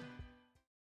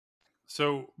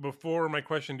 So before my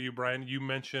question to you, Brian, you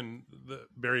mentioned the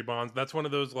Barry Bonds. That's one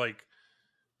of those, like,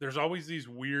 there's always these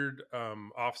weird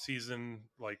off-season,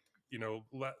 like,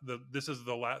 this is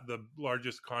the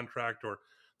largest contract, or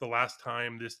the last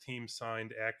time this team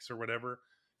signed X or whatever.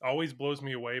 Always blows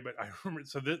me away. But I remember,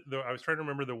 I was trying to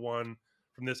remember the one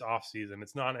from this off-season.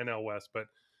 It's not NL West, but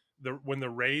when the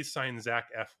Rays signed Zach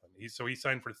Eflin, he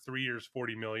signed for 3 years,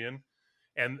 $40 million.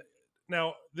 And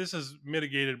now this is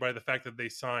mitigated by the fact that they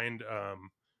signed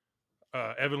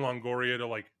Evan Longoria to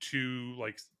like 2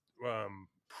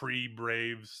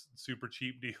 pre-Braves super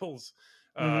cheap deals.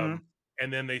 And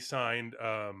then they signed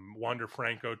Wander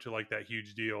Franco to like that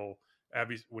huge deal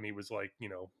when he was like,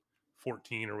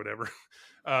 14 or whatever.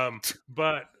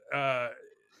 But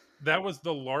that was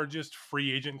the largest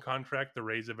free agent contract the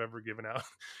Rays have ever given out.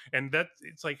 And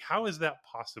it's like, how is that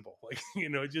possible? Like,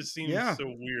 it just seems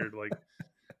so weird. Like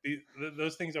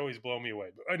those things always blow me away.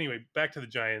 But anyway, back to the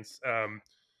Giants.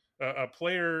 A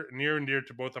player near and dear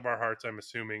to both of our hearts, I'm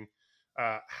assuming.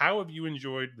 How have you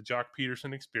enjoyed the Jock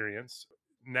Peterson experience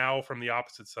now from the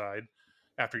opposite side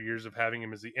after years of having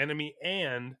him as the enemy?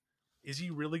 And is he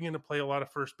really going to play a lot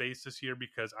of first base this year?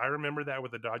 Because I remember that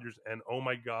with the Dodgers, and oh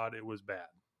my God, it was bad.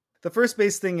 The first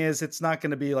base thing is it's not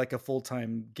going to be like a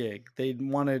full-time gig. They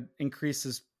want to increase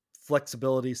his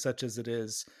flexibility such as it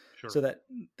is. so that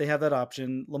they have that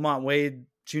option. Lamont Wade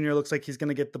Jr. looks like he's going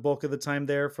to get the bulk of the time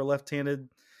there for left-handed,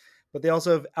 but they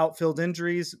also have outfield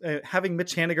injuries. Having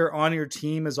Mitch Haniger on your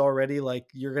team is already like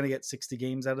you're going to get 60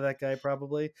 games out of that guy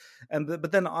probably.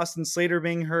 But then Austin Slater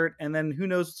being hurt, and then who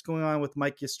knows what's going on with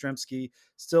Mike Yastrzemski,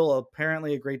 still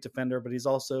apparently a great defender, but he's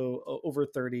also over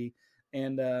 30,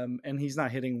 and he's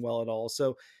not hitting well at all.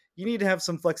 So you need to have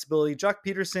some flexibility. Jock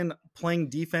Peterson playing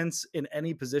defense in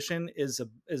any position is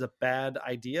a bad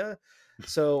idea.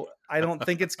 So I don't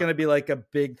think it's going to be like a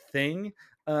big thing.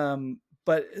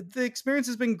 But the experience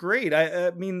has been great. I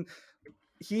mean,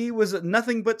 he was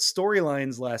nothing but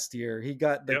storylines last year. He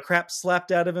got the crap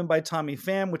slapped out of him by Tommy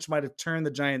Pham, which might have turned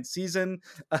the Giants season.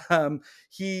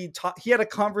 He had a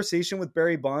conversation with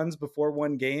Barry Bonds before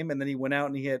one game, and then he went out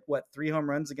and he hit 3 home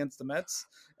runs against the Mets.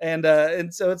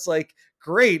 And so it's like,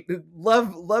 great.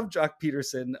 Love Jock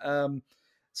Peterson.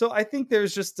 So I think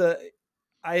there's just a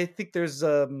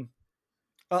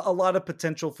lot of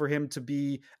potential for him to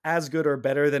be as good or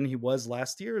better than he was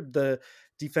last year. The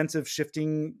defensive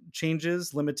shifting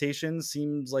changes, limitations,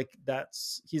 seems like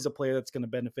he's a player that's going to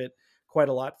benefit quite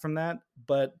a lot from that.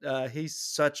 But he's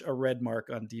such a red mark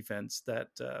on defense that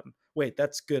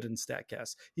that's good in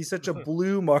StatCast. He's such a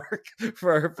blue mark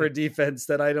for defense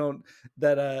that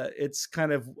it's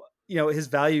kind of, his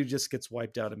value just gets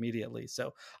wiped out immediately.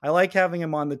 So I like having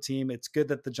him on the team. It's good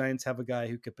that the Giants have a guy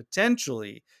who could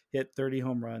potentially hit 30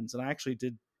 home runs. And I actually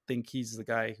did think he's the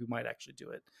guy who might actually do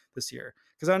it this year.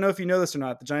 Because I don't know if you know this or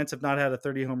not, the Giants have not had a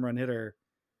 30 home run hitter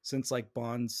since like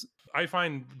Bonds. I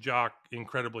find Jock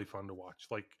incredibly fun to watch.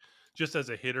 Like, just as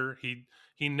a hitter, he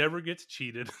never gets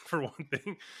cheated for one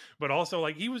thing, but also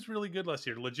like he was really good last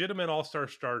year. Legitimate all-star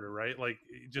starter, right? Like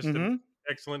just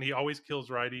excellent. He always kills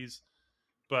righties.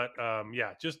 But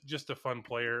just a fun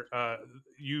player.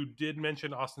 You did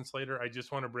mention Austin Slater. I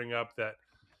just want to bring up that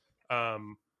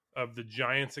of the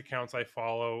Giants accounts I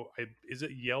follow, is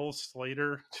it Yells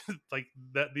Slater? Like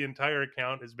that, the entire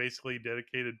account is basically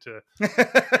dedicated to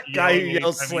guy who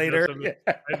yells Slater.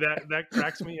 That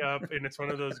cracks me up, and it's one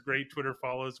of those great Twitter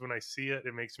follows. When I see it,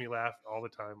 it makes me laugh all the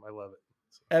time. I love it.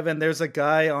 So. Evan, there's a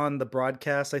guy on the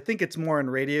broadcast. I think it's more on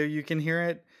radio. You can hear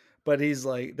it. But he's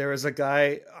like, there was a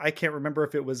guy, I can't remember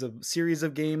if it was a series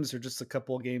of games or just a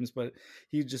couple of games, but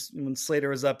when Slater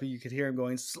was up, you could hear him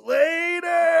going, Slater!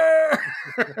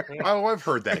 Oh, I've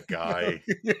heard that guy.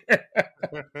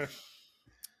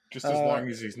 Just as long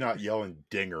as he's not yelling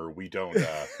dinger, we don't need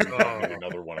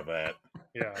another one of that.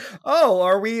 Yeah. Oh,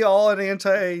 are we all an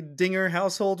anti-dinger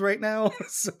household right now?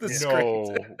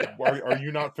 No. Are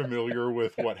you not familiar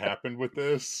with what happened with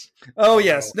this? Oh,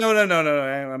 yes. No.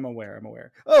 I'm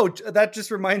aware. Oh, that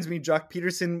just reminds me, Jock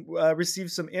Peterson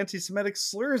received some anti-Semitic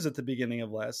slurs at the beginning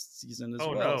of last season as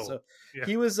well. No. So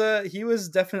he was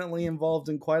definitely involved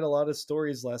in quite a lot of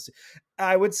stories last year.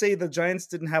 I would say the Giants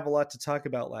didn't have a lot to talk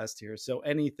about last year. So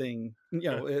anything,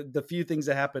 the few things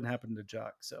that happened to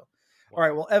Jock. So. All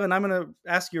right, well, Evan, I'm going to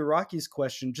ask you a Rockies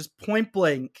question, just point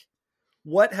blank.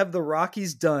 What have the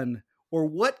Rockies done, or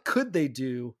what could they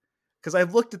do? Because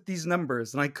I've looked at these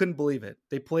numbers and I couldn't believe it.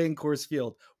 They play in Coors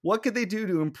Field. What could they do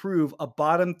to improve a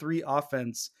bottom 3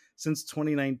 offense since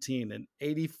 2019? An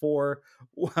 84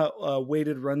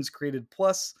 weighted runs created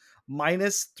plus,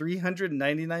 minus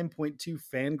 399.2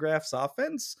 Fangraphs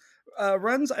offense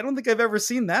runs. I don't think I've ever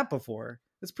seen that before.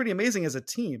 It's pretty amazing as a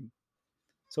team.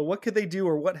 So what could they do,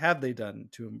 or what have they done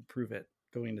to improve it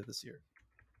going into this year?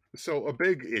 So a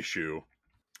big issue,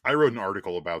 I wrote an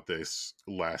article about this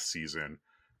last season,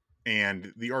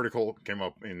 and the article came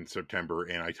up in September,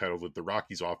 and I titled it, "The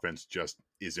Rockies offense just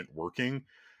isn't working,"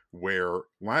 where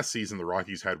last season the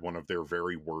Rockies had one of their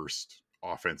very worst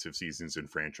offensive seasons in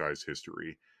franchise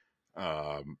history.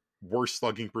 Worst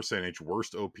slugging percentage,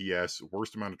 worst OPS,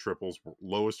 worst amount of triples,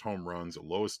 lowest home runs,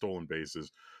 lowest stolen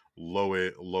bases,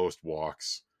 lowest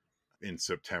walks in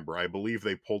September. I believe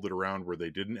they pulled it around where they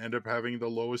didn't end up having the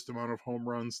lowest amount of home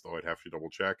runs, though I'd have to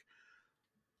double check.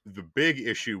 The big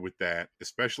issue with that,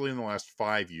 especially in the last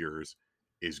 5 years,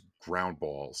 is ground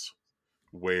balls,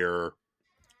 where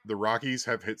the Rockies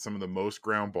have hit some of the most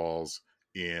ground balls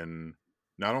in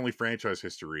not only franchise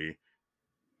history,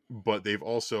 but they've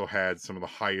also had some of the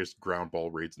highest ground ball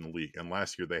rates in the league. And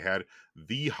last year they had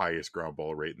the highest ground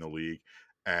ball rate in the league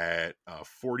at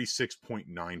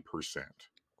 46.9%.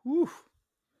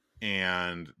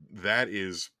 And that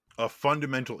is a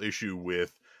fundamental issue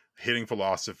with hitting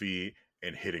philosophy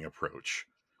and hitting approach.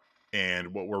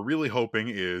 And what we're really hoping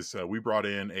is we brought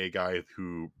in a guy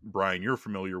who, Brian, you're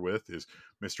familiar with, is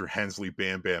Mr. Hensley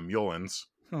Bam Bam Mullins.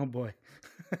 Oh, boy.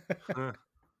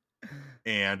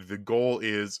 And the goal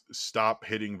is stop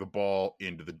hitting the ball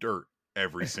into the dirt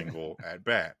every single at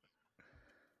bat.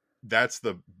 that's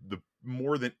the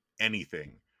more than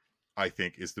anything, I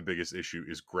think, is the biggest issue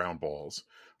is ground balls,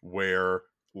 where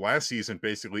last season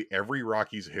basically every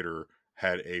Rockies hitter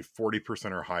had a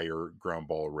 40% or higher ground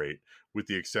ball rate, with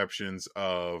the exceptions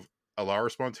of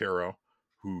Alaris Montero,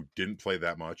 who didn't play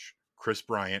that much, Chris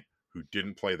Bryant, who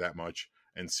didn't play that much,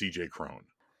 and CJ Cron.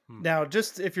 Now,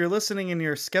 just if you're listening and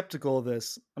you're skeptical of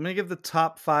this, I'm going to give the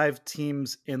top 5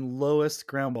 teams in lowest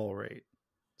ground ball rate.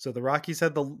 So the Rockies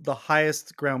had the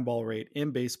highest ground ball rate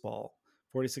in baseball,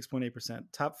 46.8%.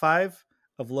 Top 5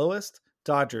 of lowest: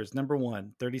 Dodgers, number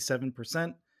 1,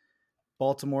 37%.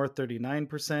 Baltimore,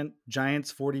 39%.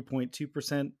 Giants,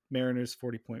 40.2%. Mariners,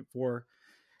 40.4%.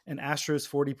 And Astros,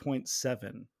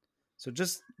 40.7%. So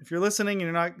just if you're listening and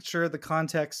you're not sure the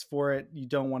context for it, you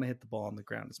don't want to hit the ball on the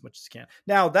ground as much as you can.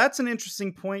 Now, that's an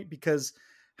interesting point, because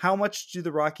how much do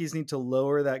the Rockies need to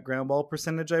lower that ground ball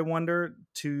percentage, I wonder,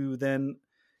 to then,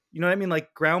 you know what I mean?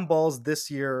 Like, ground balls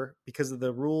this year, because of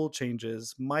the rule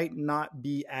changes, might not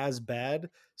be as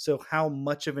bad. So how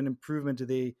much of an improvement do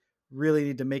they really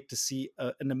need to make to see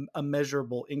a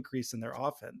measurable increase in their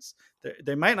offense?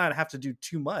 They might not have to do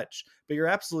too much, but you're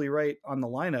absolutely right on the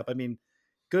lineup. I mean,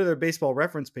 go to their baseball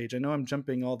reference page. I know I'm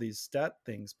jumping all these stat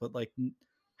things, but like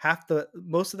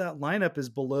most of that lineup is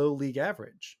below league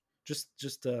average,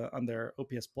 just on their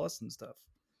OPS plus and stuff.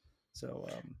 So,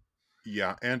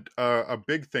 yeah. And a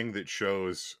big thing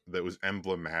that was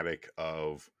emblematic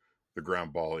of the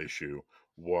ground ball issue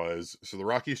was, so the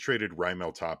Rockies traded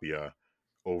Raimel Tapia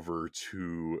over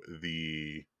to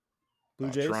the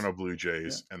Toronto Blue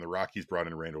Jays, and the Rockies brought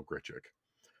in Randall Grichuk.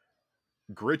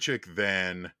 Grichuk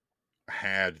then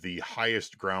had the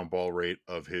highest ground ball rate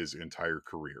of his entire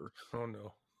career. Oh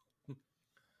no.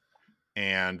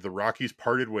 And the Rockies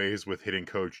parted ways with hitting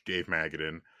coach Dave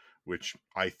Magadan, which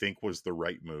I think was the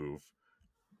right move.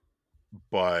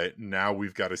 But now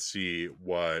we've got to see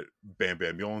what Bam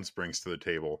Bam Yolens brings to the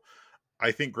table.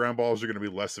 I think ground balls are going to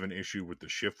be less of an issue with the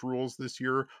shift rules this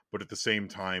year, but at the same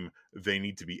time, they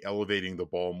need to be elevating the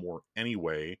ball more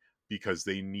anyway, because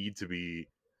they need to be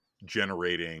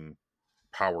generating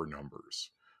power numbers.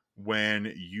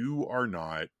 When you are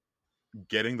not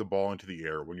getting the ball into the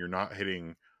air, when you're not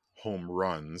hitting home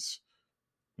runs,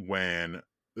 when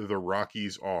the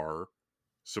Rockies are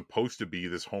supposed to be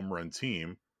this home run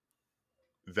team,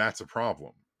 that's a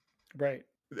problem. Right.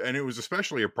 And it was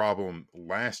especially a problem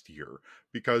last year,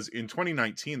 because in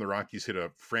 2019, the Rockies hit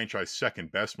a franchise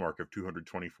second best mark of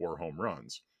 224 home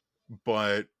runs.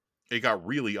 But it got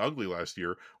really ugly last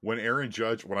year when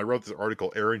when I wrote this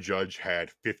article, Aaron Judge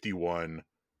had 51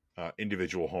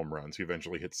 individual home runs. He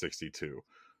eventually hit 62,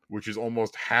 which is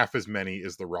almost half as many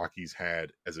as the Rockies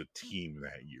had as a team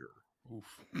that year.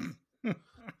 Oof.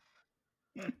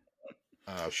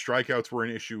 Strikeouts were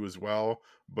an issue as well,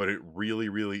 but it really,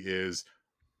 really is.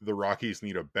 The Rockies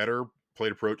need a better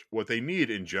plate approach. What they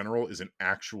need in general is an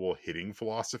actual hitting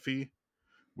philosophy,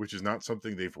 which is not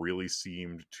something they've really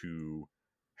seemed to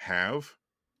have.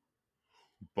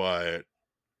 But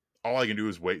all I can do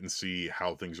is wait and see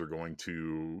how things are going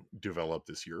to develop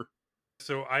this year.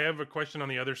 So I have a question on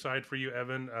the other side for you,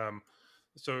 Evan.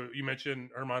 So you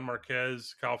mentioned German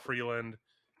Marquez, Kyle Freeland,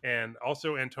 and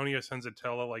also Antonio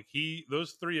Senzatella. Like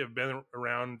those three have been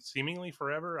around seemingly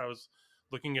forever. I was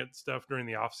looking at stuff during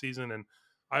the offseason, and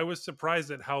I was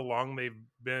surprised at how long they've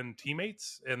been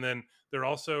teammates. And then they're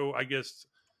also, I guess,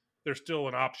 there's still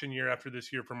an option year after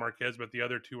this year for Marquez, but the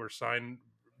other two are signed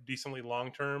decently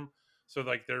long-term. So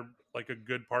like they're like a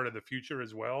good part of the future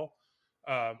as well.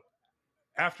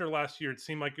 After last year, it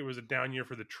seemed like it was a down year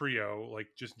for the trio, like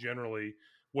just generally.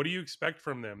 What do you expect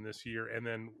from them this year? And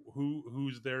then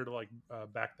who's there to like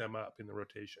back them up in the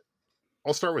rotation?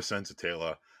 I'll start with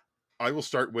Senzatella. I will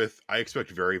start with, I expect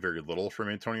very, very little from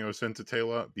Antonio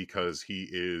Senzatella, because he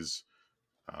is,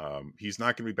 he's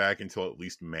not going to be back until at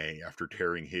least May after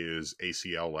tearing his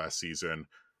ACL last season.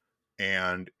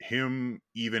 And him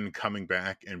even coming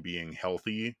back and being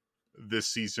healthy this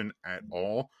season at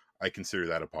all, I consider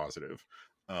that a positive.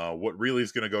 What really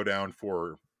is going to go down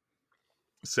for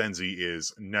Senzi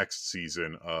is next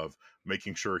season of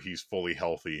making sure he's fully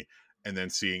healthy, and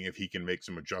then seeing if he can make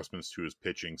some adjustments to his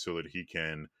pitching so that he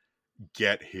can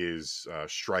get his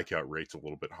strikeout rates a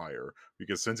little bit higher,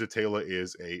 because Senzatella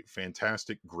is a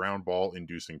fantastic ground ball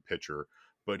inducing pitcher,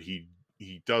 but he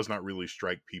does not really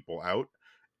strike people out.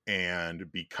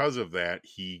 And because of that,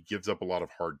 he gives up a lot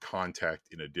of hard contact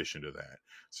in addition to that.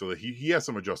 So that he has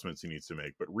some adjustments he needs to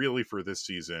make. But really for this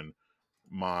season,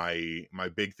 my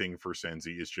big thing for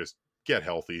Senzi is just get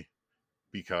healthy,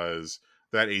 because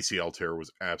that ACL tear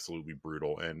was absolutely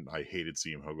brutal, and I hated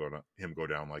seeing him go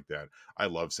down like that. I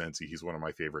love Senzi. He's one of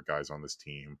my favorite guys on this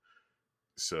team.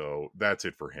 So that's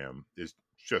it for him, is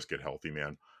just get healthy,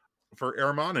 man. For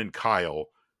Germán and Kyle,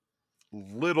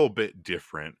 little bit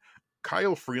different.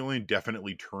 Kyle Freeland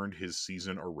definitely turned his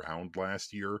season around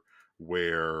last year,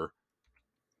 where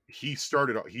he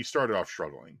started off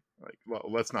struggling. Like,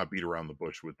 let's not beat around the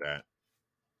bush with that.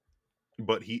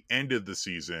 But he ended the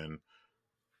season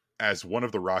as one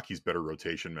of the Rockies' better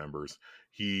rotation members.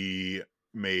 He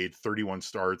made 31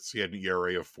 starts. He had an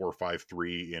ERA of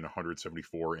 4.53 in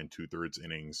 174 and 2/3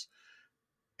 innings,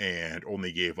 and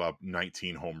only gave up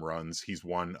 19 home runs. He's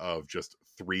one of just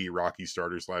 3 Rocky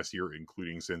starters last year,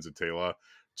 including Senzatela,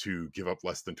 to give up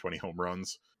less than 20 home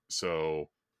runs. So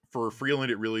for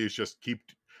Freeland, it really is just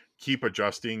keep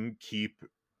adjusting, keep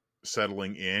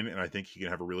settling in, and I think he can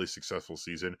have a really successful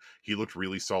season. He looked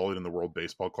really solid in the World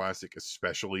Baseball Classic,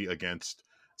 especially against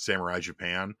Samurai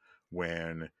Japan,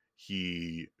 when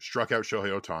he struck out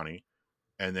Shohei Ohtani,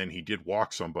 and then he did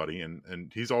walk somebody,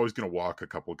 and he's always going to walk a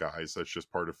couple guys. That's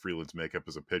just part of Freeland's makeup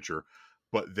as a pitcher.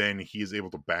 But then he is able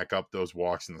to back up those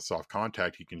walks and the soft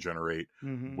contact he can generate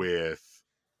with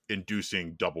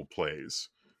inducing double plays.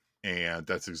 And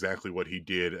that's exactly what he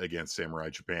did against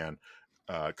Samurai Japan.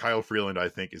 Kyle Freeland, I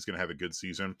think, is going to have a good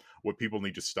season. What people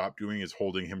need to stop doing is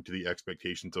holding him to the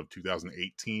expectations of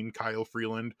 2018 Kyle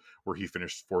Freeland, where he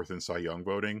finished 4th in Cy Young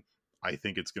voting. I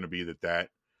think it's going to be that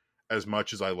as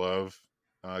much as I love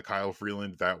Kyle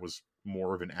Freeland, that was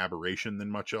more of an aberration than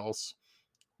much else.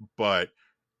 But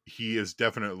he is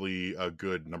definitely a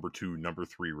good number 2, number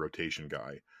 3 rotation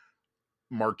guy.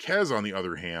 Marquez, on the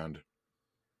other hand,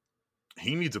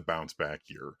 he needs a bounce back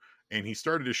year. And he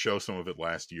started to show some of it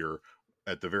last year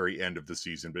at the very end of the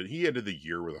season, but he ended the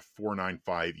year with a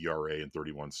 4.95 ERA and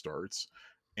 31 starts.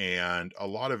 And a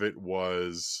lot of it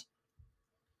was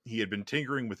he had been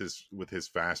tinkering with his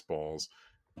fastballs,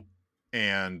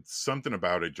 and something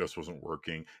about it just wasn't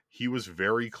working. He was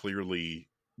very clearly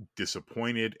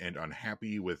disappointed and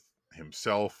unhappy with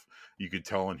himself. You could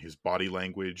tell on his body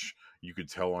language, you could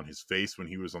tell on his face when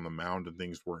he was on the mound and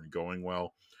things weren't going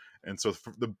well. And so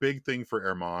the big thing for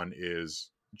Germán is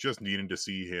just needing to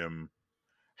see him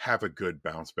have a good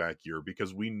bounce back year,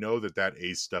 because we know that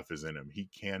ace stuff is in him. He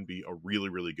can be a really,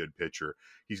 really good pitcher.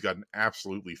 He's got an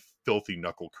absolutely filthy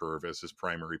knuckle curve as his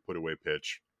primary put away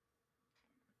pitch.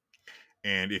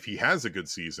 And if he has a good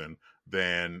season,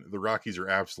 then the Rockies are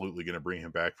absolutely going to bring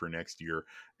him back for next year.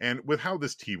 And with how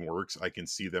this team works, I can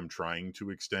see them trying to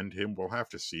extend him. We'll have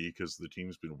to see, because the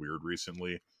team's been weird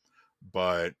recently.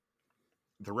 But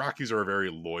the Rockies are a very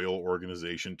loyal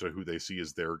organization to who they see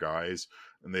as their guys.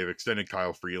 And they've extended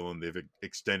Kyle Freeland. They've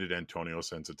extended Antonio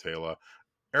Senzatela.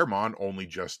 Germán only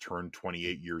just turned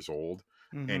 28 years old,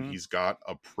 and he's got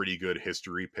a pretty good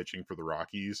history pitching for the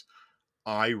Rockies.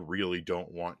 I really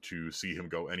don't want to see him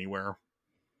go anywhere.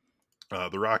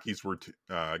 The Rockies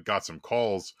got some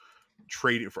calls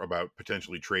about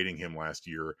potentially trading him last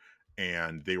year,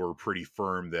 and they were pretty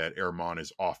firm that Germán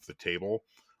is off the table.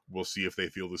 We'll see if they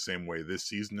feel the same way this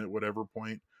season at whatever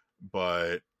point.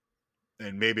 But,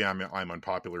 and maybe I'm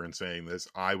unpopular in saying this,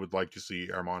 I would like to see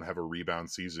Germán have a rebound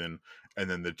season, and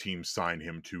then the team sign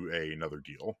him to another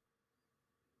deal.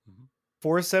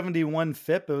 471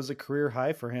 FIP, it was a career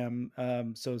high for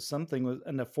him. So something was,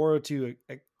 and a 402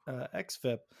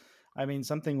 xFIP. I mean,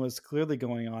 something was clearly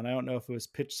going on. I don't know if it was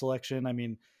pitch selection. I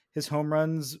mean, his home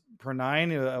runs per 9,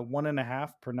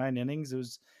 1.5 per 9 innings. It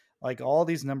was like all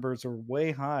these numbers are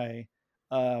way high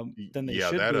than they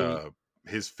should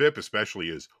be. His FIP especially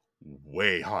is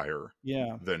way higher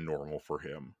than normal for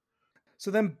him. So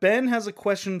then Ben has a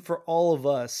question for all of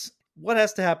us. What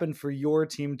has to happen for your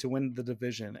team to win the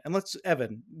division? And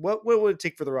Evan, what would it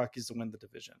take for the Rockies to win the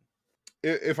division?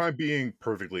 If I'm being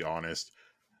perfectly honest,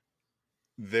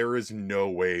 there is no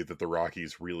way that the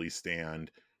Rockies really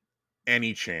stand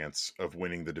any chance of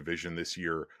winning the division this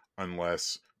year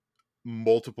unless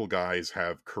multiple guys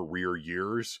have career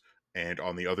years, and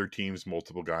on the other teams,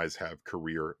 multiple guys have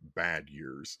career bad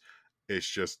years.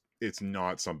 It's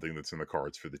not something that's in the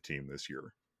cards for the team this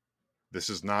year. This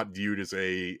is not viewed as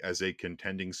a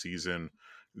contending season.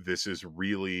 This is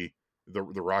really, the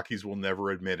Rockies will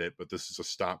never admit it, but this is a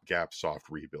stopgap soft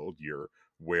rebuild year,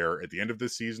 where at the end of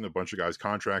this season, a bunch of guys'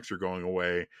 contracts are going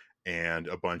away and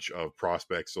a bunch of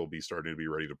prospects will be starting to be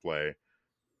ready to play.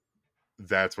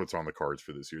 That's what's on the cards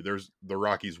for this year. The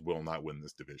Rockies will not win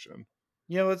this division.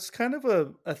 You know, it's kind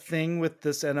of a thing with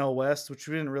this NL West, which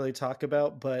we didn't really talk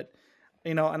about, but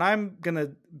you know, and I'm going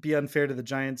to be unfair to the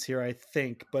Giants here, I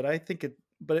think, but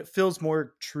it feels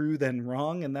more true than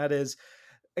wrong. And that is,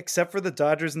 except for the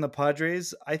Dodgers and the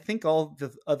Padres, I think all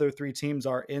the other 3 teams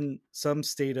are in some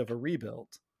state of a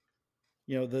rebuild.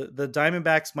 The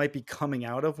Diamondbacks might be coming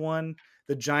out of one.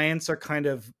 The Giants are kind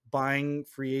of buying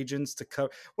free agents to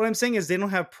cover. What I'm saying is they don't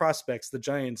have prospects, the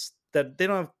Giants, that they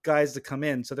don't have guys to come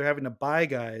in. So they're having to buy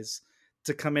guys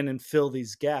to come in and fill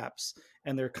these gaps.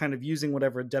 And they're kind of using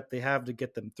whatever depth they have to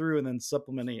get them through and then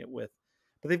supplementing it with.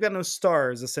 But they've got no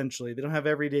stars, essentially. They don't have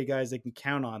everyday guys they can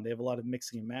count on. They have a lot of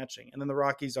mixing and matching. And then the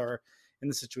Rockies are in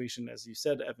the situation, as you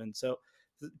said, Evan. So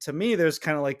to me, there's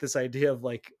kind of like this idea of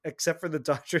like, except for the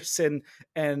Dodgers and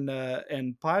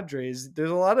Padres,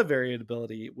 there's a lot of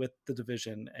variability with the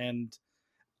division. And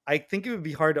I think it would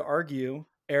be hard to argue,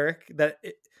 Eric, that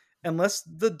unless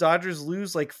the Dodgers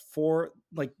lose like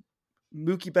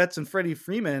Mookie Betts and Freddie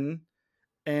Freeman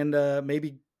and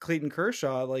maybe Clayton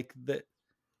Kershaw, like that,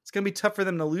 it's going to be tough for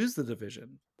them to lose the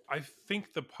division. I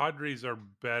think the Padres are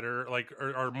better,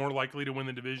 are more likely to win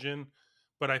the division.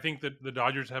 But I think that the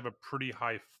Dodgers have a pretty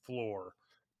high floor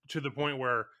to the point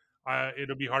where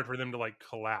it'll be hard for them to like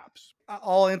collapse.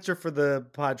 I'll answer for the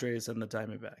Padres and the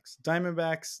Diamondbacks.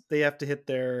 Diamondbacks, they have to hit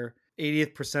their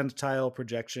 80th percentile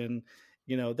projection.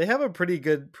 They have a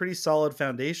pretty solid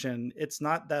foundation. It's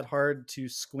not that hard to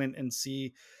squint and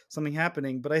see something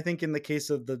happening. But I think in the case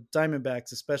of the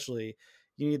Diamondbacks, especially,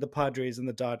 you need the Padres and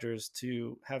the Dodgers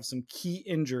to have some key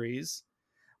injuries.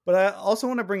 But I also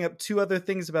want to bring up two other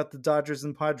things about the Dodgers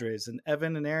and Padres. And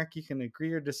Evan and Eric, you can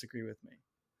agree or disagree with me.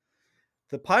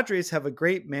 The Padres have a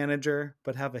great manager,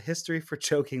 but have a history for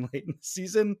choking late in the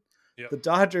season. Yep. The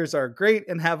Dodgers are great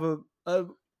and have a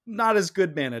not as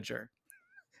good manager.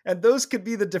 And those could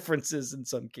be the differences in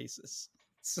some cases.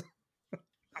 So,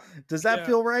 does that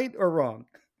feel right or wrong?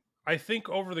 I think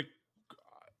over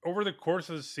the course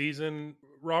of the season,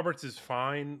 Roberts is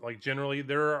fine. Like generally,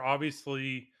 there are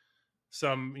obviously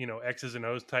some X's and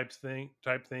O's type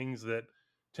things that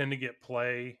tend to get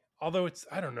play. Although it's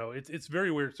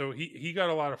very weird. So he got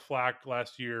a lot of flack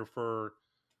last year for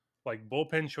like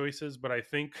bullpen choices, but I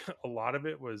think a lot of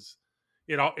it was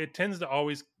it tends to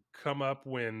always come up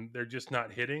when they're just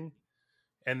not hitting,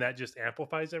 and that just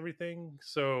amplifies everything.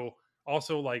 So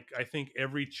also like I think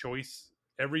every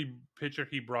pitcher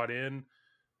he brought in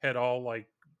had all like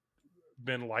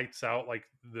been lights out like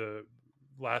the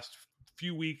last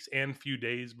few weeks and few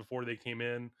days before they came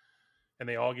in, and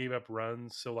they all gave up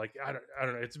runs. So like I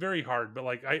don't know, it's very hard, but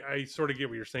like I sort of get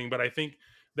what you're saying, but I think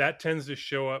that tends to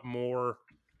show up more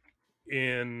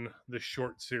in the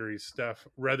short series stuff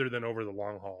rather than over the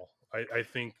long haul. I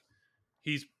think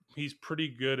he's pretty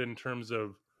good in terms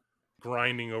of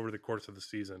grinding over the course of the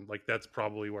season. Like that's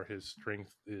probably where his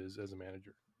strength is as a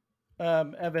manager.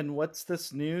 Evan, what's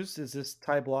this news? Is this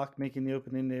Ty Blach making the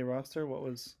opening day roster?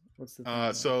 What's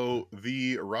the so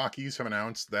the Rockies have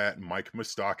announced that Mike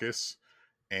Moustakas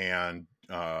and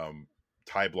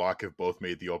Ty Blach have both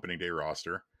made the opening day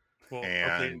roster. Well,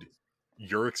 and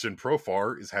Jurickson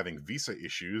Profar is having visa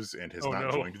issues and has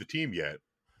not joined the team yet.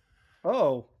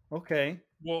 Oh, okay.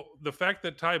 Well, the fact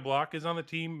that Ty Blach is on the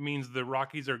team means the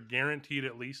Rockies are guaranteed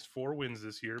at least 4 wins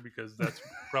this year, because that's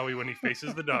probably when he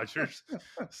faces the Dodgers.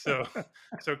 So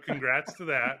congrats to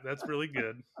that. That's really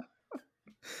good.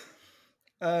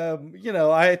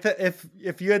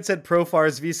 If you had said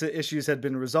Profar's visa issues had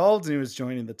been resolved and he was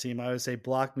joining the team, I would say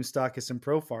Blach, Moustakas, and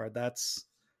Profar. That's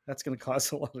going to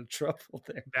cause a lot of trouble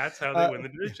there. That's how they win the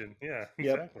division. Yeah,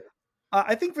 exactly. Yep.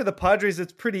 I think for the Padres,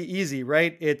 it's pretty easy,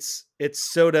 right? It's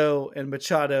Soto and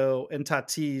Machado and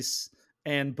Tatis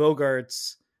and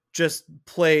Bogarts just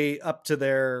play up to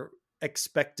their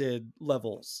expected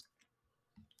levels.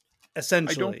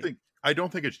 Essentially, I don't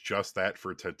think it's just that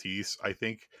for Tatis. I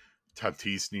think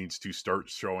Tatis needs to start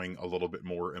showing a little bit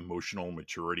more emotional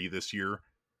maturity this year,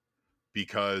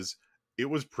 because it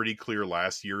was pretty clear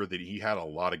last year that he had a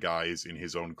lot of guys in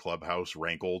his own clubhouse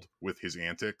rankled with his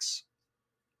antics.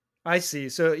 I see.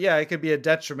 So yeah, it could be a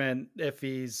detriment if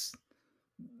he's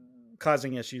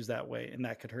causing issues that way, and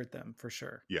that could hurt them for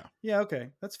sure. Yeah. Yeah.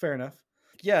 Okay. That's fair enough.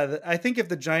 Yeah. I think if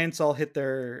the Giants all hit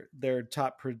their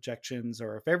top projections,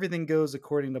 or if everything goes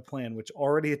according to plan, which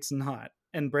already it's not,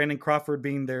 and Brandon Crawford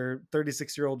being their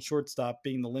 36-year-old shortstop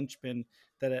being the linchpin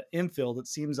that at infield, it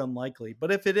seems unlikely.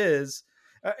 But if it is,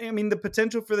 I mean, the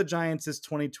potential for the Giants is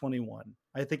 2021.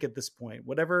 I think at this point,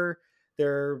 whatever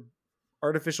their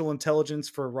artificial intelligence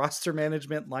for roster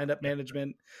management, lineup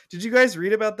management. Did you guys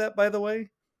read about that, by the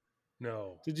way?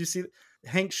 No. Did you see?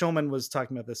 Hank Schulman was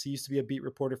talking about this. He used to be a beat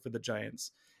reporter for the Giants.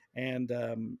 And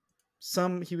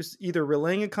he was either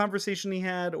relaying a conversation he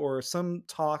had or some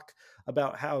talk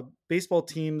about how baseball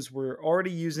teams were already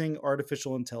using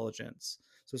artificial intelligence.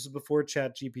 So this is before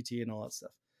ChatGPT and all that stuff.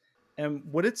 And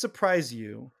would it surprise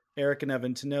you, Eric and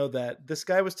Evan, to know that this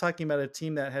guy was talking about a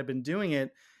team that had been doing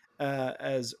it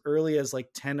as early as like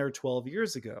 10 or 12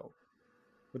 years ago.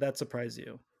 Would that surprise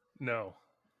you? No.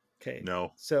 Okay.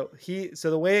 No. So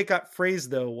the way it got phrased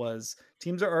though was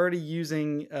teams are already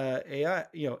using AI,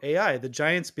 AI, the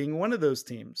Giants being one of those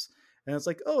teams. And it's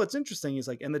like, oh, it's interesting. He's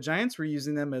like, and the Giants were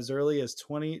using them as early as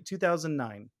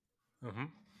 2009.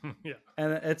 Mm-hmm. Yeah.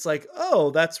 And it's like,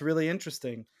 oh, that's really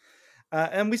interesting.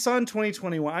 And we saw in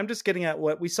 2021, I'm just getting at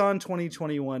what we saw in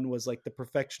 2021 was like the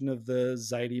perfection of the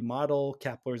Zaidi model,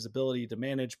 Kapler's ability to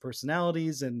manage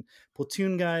personalities and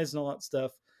platoon guys and all that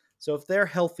stuff. So if they're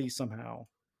healthy somehow,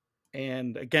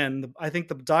 and again, I think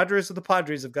the Dodgers or the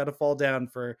Padres have got to fall down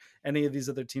for any of these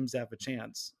other teams to have a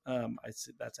chance. I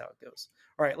see that's how it goes.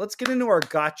 All right, let's get into our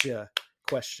gotcha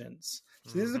questions.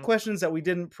 So these are the questions that we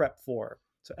didn't prep for.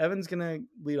 So Evan's going to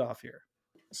lead off here.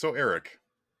 So Eric,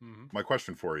 my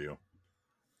question for you.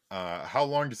 How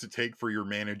long does it take for your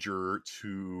manager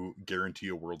to guarantee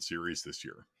a World Series this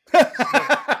year?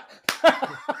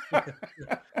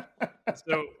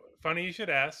 So funny you should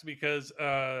ask because,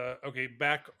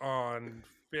 back on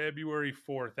February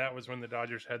 4th, that was when the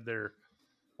Dodgers had their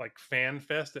like fan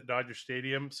fest at Dodger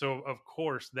Stadium. So of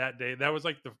course that day, that was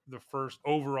like the first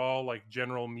overall like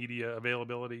general media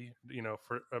availability,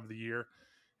 of the year.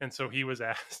 And so he was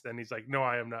asked and he's like, no,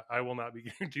 I will not be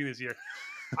guaranteeing this year.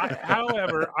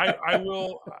 However, I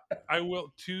will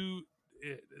to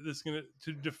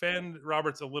defend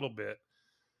Roberts a little bit.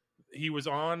 He was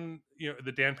on,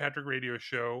 the Dan Patrick radio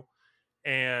show,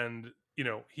 and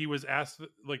he was asked,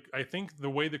 like, I think the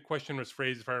way the question was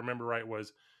phrased, if I remember right,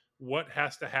 was what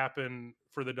has to happen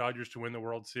for the Dodgers to win the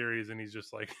World Series, and he's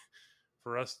just like,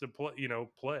 for us to play,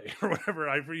 play or whatever.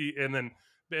 And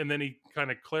then he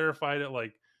kind of clarified it,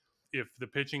 like, if the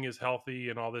pitching is healthy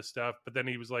and all this stuff, but then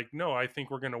he was like, no, I think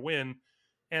we're going to win.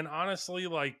 And honestly,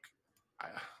 like,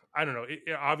 I don't know. It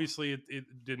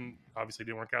didn't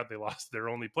work out. They lost their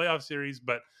only playoff series,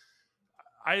 but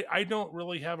I don't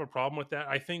really have a problem with that.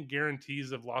 I think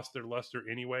guarantees have lost their luster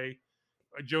anyway.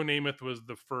 Joe Namath was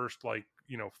the first, like,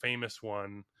 famous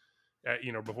one at,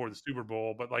 before the Super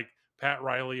Bowl, but like Pat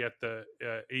Riley at the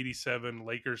 87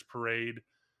 Lakers parade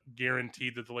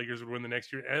guaranteed that the Lakers would win the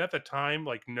next year. And at the time,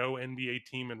 like, no NBA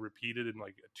team had repeated in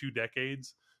like 2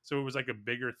 decades. So it was like a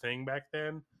bigger thing back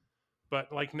then.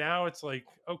 But like now it's like,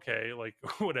 okay, like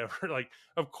whatever, like,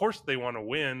 of course they want to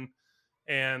win.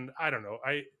 And I don't know.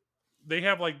 They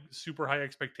have like super high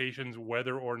expectations,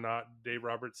 whether or not Dave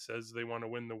Roberts says they want to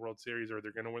win the World Series or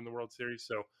they're going to win the World Series.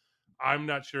 So I'm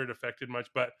not sure it affected much,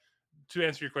 but to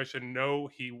answer your question, no,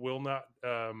 he will not,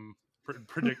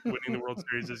 predict winning the World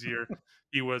Series this year.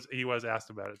 He was asked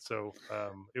about it, so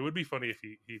it would be funny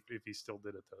if he still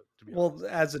did it. To be honest.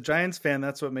 As a Giants fan,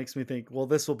 that's what makes me think, well,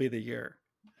 this will be the year,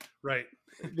 right?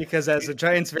 Because as a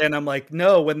Giants fan, I'm like,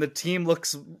 no, when the team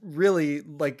looks really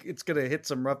like it's going to hit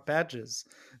some rough patches,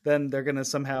 then they're going to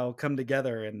somehow come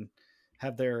together and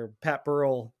have their Pat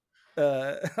Burrell,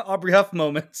 Aubrey Huff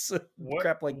moments,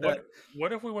 crap like that.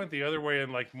 What if we went the other way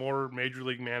and like more major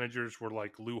league managers were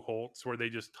like Lou Holtz, where they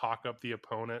just talk up the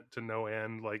opponent to no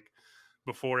end, like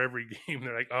before every game?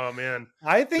 They're like, oh man.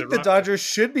 I think the Dodgers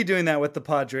should be doing that with the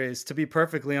Padres, to be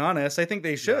perfectly honest. I think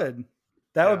they should. Yeah.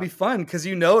 That would be fun because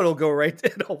it'll go right.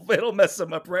 It'll mess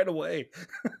them up right away.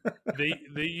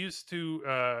 They used to.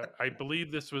 I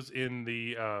believe this was in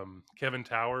the Kevin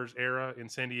Towers era in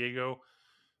San Diego.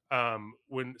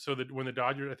 When the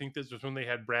Dodgers, I think this was when they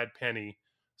had Brad Penny,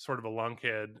 sort of a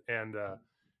lunkhead, and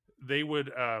they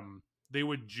would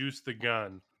juice the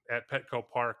gun at Petco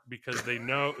Park because they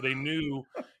knew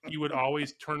he would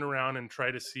always turn around and try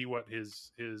to see what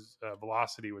his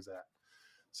velocity was at.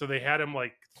 So they had him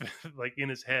like in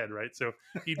his head, right? So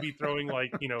he'd be throwing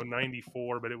like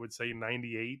 94, but it would say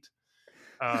 98,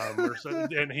 or so,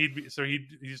 and he'd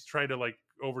just try to like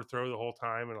overthrow the whole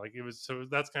time, and like it was so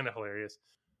that's kind of hilarious.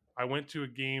 I went to a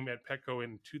game at Petco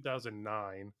in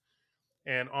 2009,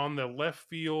 and on the left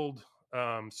field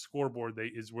scoreboard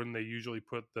is when they usually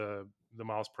put the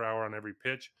miles per hour on every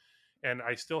pitch, and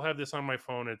I still have this on my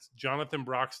phone. It's Jonathan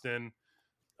Broxton.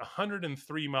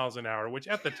 103 miles an hour, which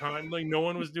at the time, like, no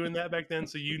one was doing that back then.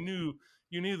 So you knew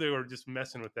they were just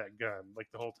messing with that gun like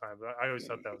the whole time. I always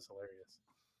thought that was hilarious.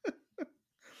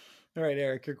 All right,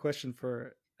 Eric, your question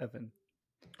for Evan.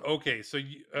 Okay. So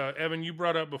Evan, you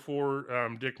brought up before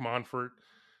Dick Monfort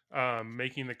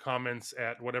making the comments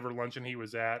at whatever luncheon he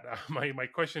was at. My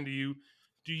question to you,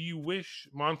 do you wish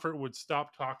Monfort would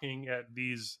stop talking at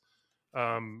these,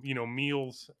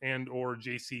 meals and or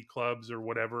JC clubs or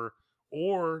whatever?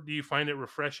 Or do you find it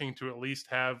refreshing to at least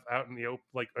have out in the open,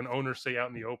 like an owner say out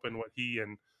in the open what he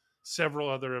and several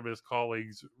other of his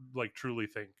colleagues like truly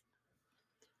think?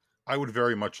 I would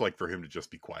very much like for him to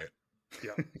just be quiet.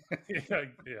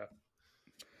 Yeah.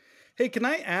 Hey, can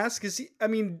I ask,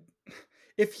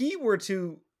 if he were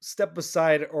to step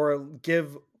aside or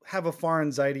have a foreign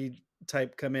anxiety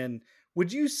type come in,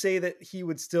 would you say that he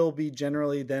would still be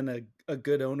generally then a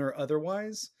good owner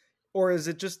otherwise? Or is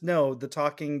it just, no, the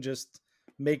talking just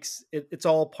makes it's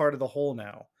all part of the whole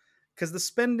now? Because the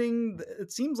spending,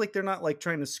 it seems like they're not like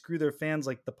trying to screw their fans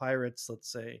like the Pirates,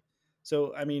 let's say.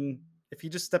 So, if he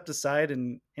just stepped aside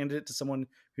and handed it to someone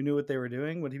who knew what they were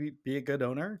doing, would he be a good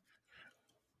owner?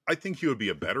 I think he would be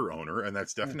a better owner, and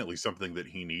that's definitely something that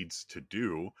he needs to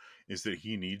do, is that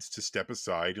he needs to step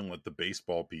aside and let the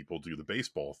baseball people do the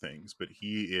baseball things. But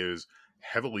he is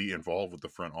heavily involved with the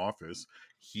front office.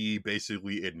 He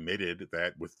basically admitted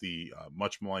that with the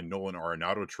much maligned Nolan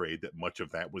Arenado trade, that much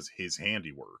of that was his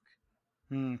handiwork.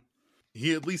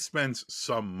 He at least spends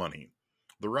some money.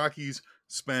 The Rockies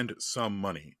spend some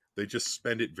money. They just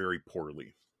spend it very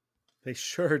poorly. They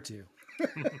sure do.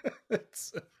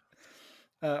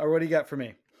 Or what do you got for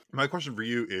me? My question for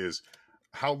you is,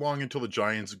 how long until the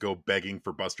Giants go begging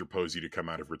for Buster Posey to come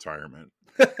out of retirement?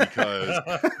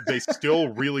 Because they still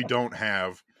really don't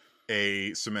have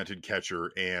a cemented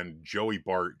catcher, and Joey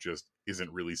Bart just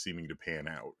isn't really seeming to pan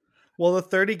out. Well, the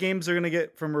 30 games they're going to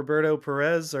get from Roberto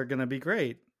Perez are going to be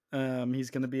great.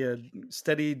 He's going to be a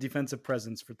steady defensive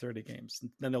presence for 30 games.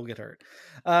 Then he'll get hurt.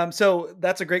 So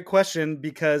that's a great question,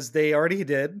 because they already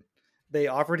did. They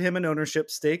offered him an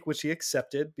ownership stake, which he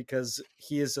accepted because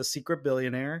he is a secret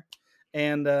billionaire.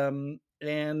 And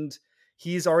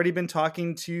he's already been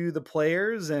talking to the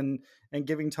players and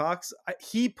giving talks.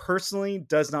 He personally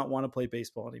does not want to play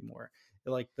baseball anymore.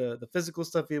 Like the physical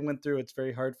stuff he went through, it's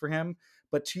very hard for him.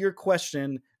 But to your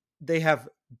question, they have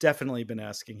definitely been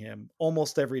asking him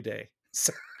almost every day.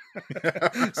 So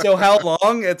how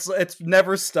long? It's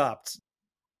never stopped.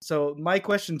 So my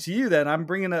question to you then, I'm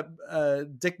bringing up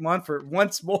Dick Monfort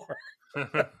once more.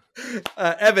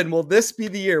 Evan, will this be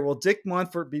the year? Will Dick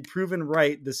Monfort be proven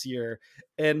right this year?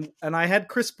 And I had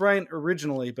Chris Bryant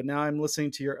originally, but now I'm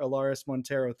listening to your Elaris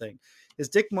Montero thing. Is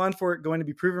Dick Monfort going to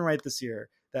be proven right this year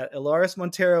that Elaris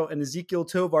Montero and Ezequiel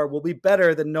Tovar will be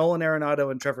better than Nolan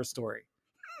Arenado and Trevor Story?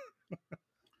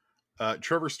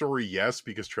 Trevor Story, yes,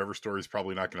 because Trevor Story is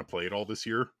probably not going to play it all this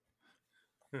year.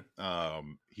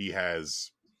 He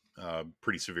has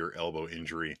pretty severe elbow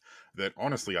injury that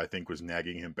honestly I think was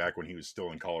nagging him back when he was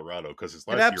still in Colorado, because his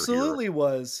last year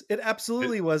was. It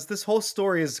absolutely was. This whole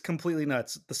story is completely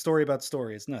nuts. The story about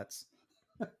Story is nuts.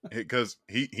 Because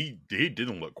he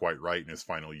didn't look quite right in his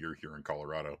final year here in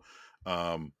Colorado.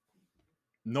 Nolan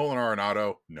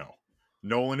Arenado, no.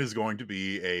 Nolan is going to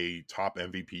be a top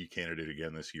MVP candidate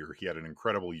again this year. He had an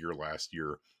incredible year last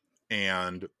year,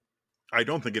 and I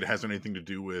don't think it has anything to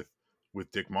do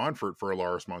with Dick Monfort for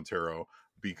Elaris Montero,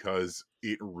 because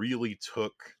it really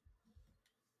took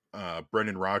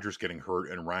Brendan Rodgers getting hurt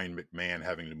and Ryan McMahon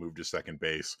having to move to second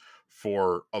base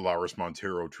for Elaris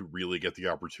Montero to really get the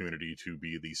opportunity to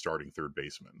be the starting third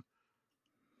baseman.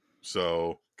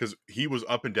 So, because he was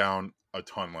up and down a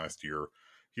ton last year.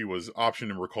 He was optioned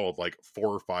and recalled like 4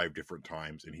 or 5 different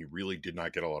times, and he really did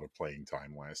not get a lot of playing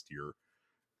time last year.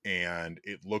 And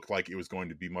it looked like it was going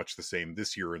to be much the same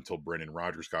this year until Brendan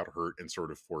Rodgers got hurt and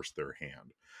sort of forced their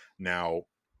hand. Now,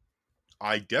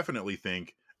 I definitely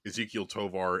think Ezequiel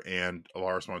Tovar and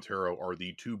Elaris Montero are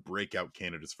the 2 breakout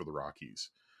candidates for the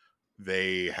Rockies.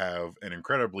 They have an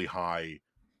incredibly high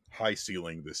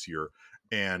ceiling this year.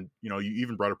 And, you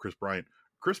even brought up Chris Bryant.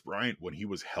 Chris Bryant, when he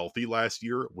was healthy last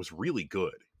year, was really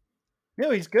good.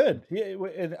 No, he's good.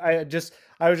 I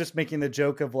was just making the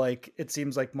joke of like, it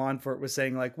seems like Monfort was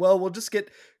saying like, well, we'll just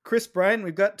get Chris Bryant.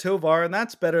 We've got Tovar, and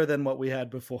that's better than what we had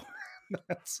before.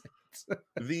 That's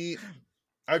it.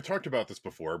 I've talked about this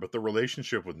before, but the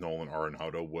relationship with Nolan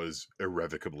Arenado was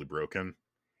irrevocably broken.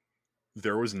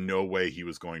 There was no way he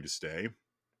was going to stay.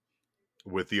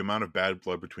 With the amount of bad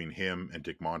blood between him and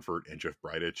Dick Monfort and Jeff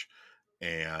Bridich,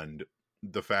 and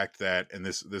the fact that, and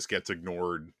this gets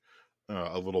ignored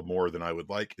a little more than I would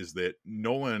like, is that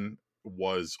Nolan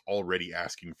was already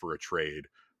asking for a trade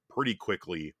pretty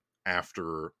quickly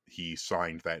after he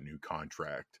signed that new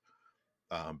contract,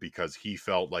 because he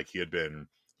felt like he had been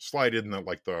slighted and that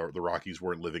like the Rockies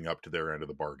weren't living up to their end of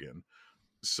the bargain.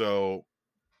 So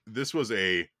this was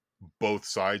a both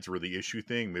sides were the issue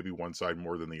thing, maybe one side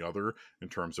more than the other in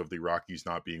terms of the Rockies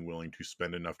not being willing to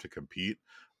spend enough to compete.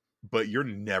 But you're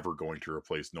never going to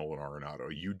replace Nolan Arenado.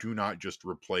 You do not just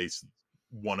replace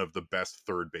one of the best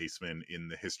third basemen in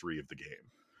the history of the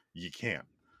game. You can't.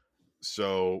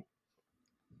 So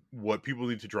what people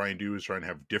need to try and do is try and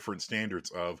have different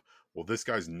standards of, well, this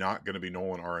guy's not going to be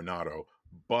Nolan Arenado,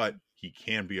 but he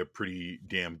can be a pretty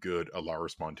damn good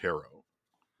Elaris Montero.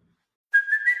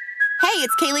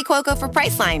 it's Kaylee Cuoco for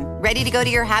Priceline. Ready to go to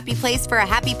your happy place for a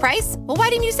happy price? Well, why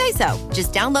didn't you say so?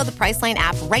 Just download the Priceline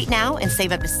app right now and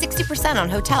save up to 60% on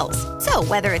hotels. So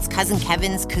whether it's Cousin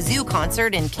Kevin's Kazoo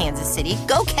Concert in Kansas City,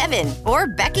 go Kevin, or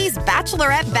Becky's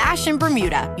Bachelorette Bash in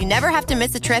Bermuda, you never have to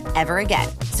miss a trip ever again.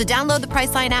 So download the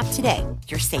Priceline app today.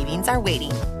 Your savings are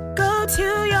waiting. Go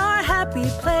to your happy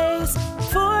place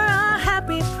for a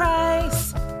happy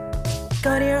price.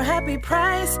 Go to your happy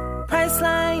price,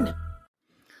 Priceline.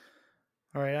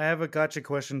 All right, I have a gotcha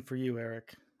question for you,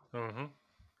 Eric. Mm-hmm.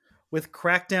 With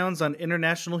crackdowns on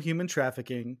international human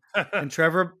trafficking and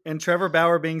Trevor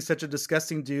Bauer being such a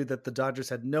disgusting dude that the Dodgers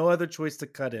had no other choice to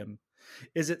cut him,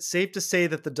 is it safe to say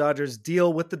that the Dodgers'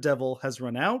 deal with the devil has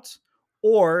run out?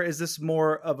 Or is this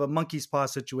more of a monkey's paw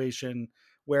situation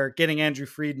where getting Andrew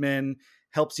Friedman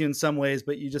helps you in some ways,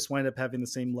 but you just wind up having the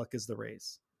same luck as the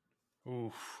Rays?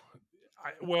 Oof.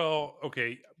 Well,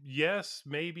 okay. Yes,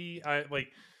 maybe.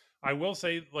 I will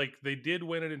say, like, they did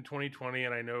win it in 2020,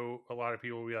 and I know a lot of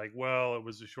people will be like, well, it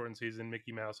was a shortened season,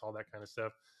 Mickey Mouse, all that kind of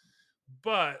stuff.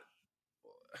 But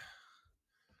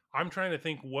I'm trying to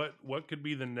think what could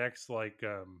be the next, like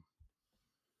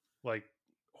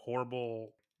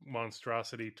horrible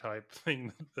monstrosity type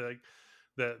thing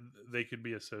that they could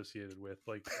be associated with.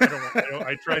 Like,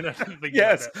 I try not to think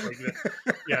yes. about that. Like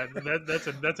that. Yeah,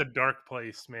 that's a dark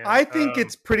place, man. I think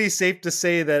it's pretty safe to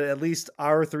say that at least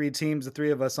our three teams, the three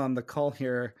of us on the call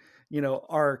here,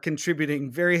 are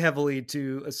contributing very heavily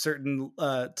to a certain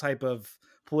type of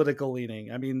political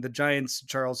leaning. I mean, the Giants,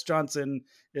 Charles Johnson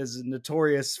is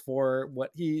notorious for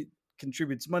what he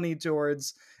contributes money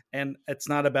towards. And it's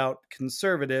not about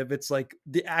conservative. It's like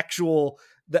the actual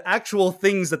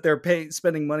things that they're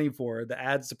spending money for, the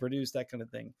ads to produce, that kind of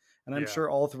thing. And I'm sure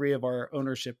all three of our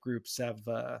ownership groups have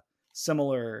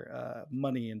similar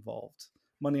money involved,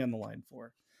 money on the line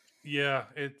for. Yeah,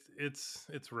 it's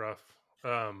rough.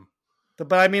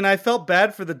 But I mean, I felt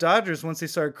bad for the Dodgers once they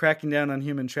started cracking down on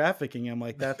human trafficking. I'm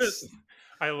like, that's.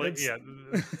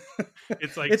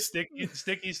 It's like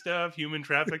sticky stuff, human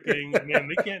trafficking. Man,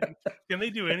 can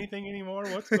they do anything anymore?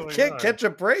 What's going on? Can't catch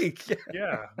a break.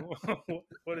 Yeah.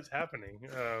 What is happening?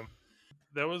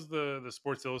 That was the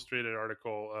Sports Illustrated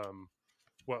article,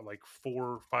 4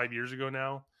 or 5 years ago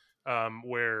now,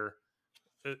 where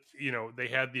they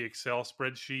had the Excel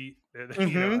spreadsheet.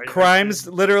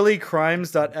 Literally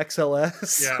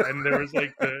crimes.xls. Yeah, and there was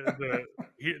like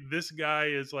this guy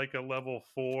is like a level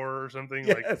 4 or something,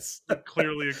 yes. like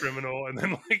clearly a criminal, and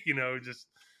then just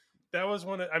that was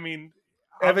one. I mean,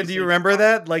 Evan, do you remember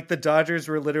that? Like the Dodgers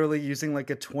were literally using like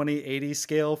a 20/80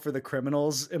 scale for the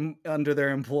criminals under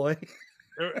their employ.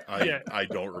 I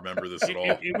don't remember this at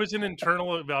all. It was an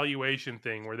internal evaluation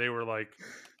thing where they were like,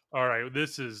 all right,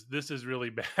 this is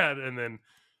really bad. And then,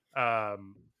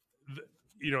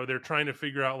 they're trying to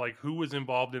figure out like who was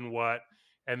involved in what.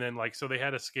 And then so they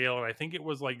had a scale, and I think it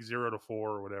was like 0 to 4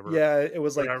 or whatever. Yeah, it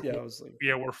was like,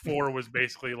 where 4 was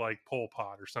basically like Pol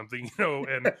Pot or something,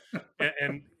 and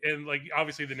like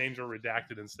obviously the names are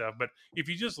redacted and stuff. But if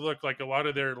you just look, like a lot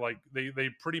of their they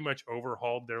pretty much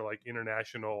overhauled their like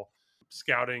international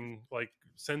scouting like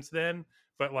since then.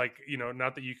 But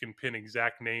not that you can pin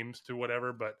exact names to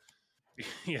whatever, but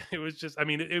yeah, it was just, I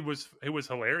mean, it was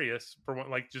hilarious for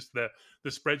one, like just the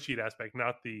spreadsheet aspect,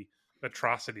 not the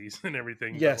atrocities and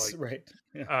everything. Yes, but right.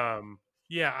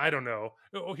 Yeah, I don't know.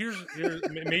 Oh, here's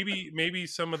maybe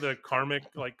some of the karmic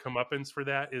like comeuppance for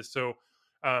that is you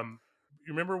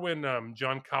remember when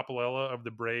John Coppolella of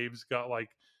the Braves got like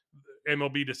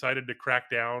MLB decided to crack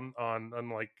down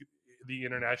on like the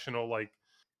international like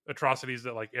atrocities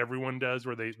that like everyone does,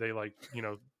 where they like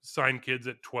sign kids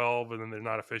at 12 and then they're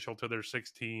not official till they're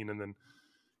 16, and then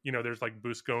there's like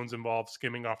Buscones involved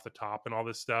skimming off the top and all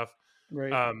this stuff.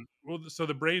 Right. Well, so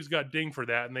the Braves got dinged for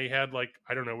that, and they had like,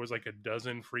 I don't know, it was like a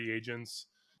dozen free agents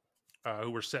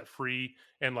who were set free,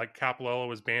 and like Coppolella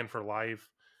was banned for life.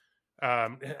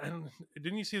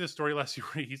 Didn't you see the story last year?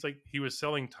 He was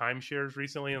selling timeshares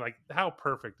recently, and like, how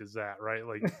perfect is that, right?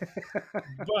 Like,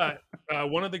 but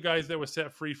one of the guys that was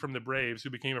set free from the Braves who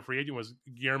became a free agent was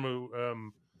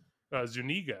Guillermo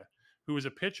Zuniga, who was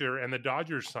a pitcher, and the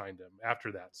Dodgers signed him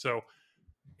after that. So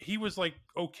he was like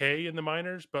okay in the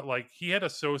minors, but like he had a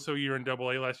so-so year in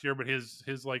Double-A last year, but his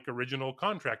like original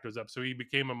contract was up, so he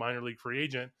became a minor league free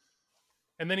agent,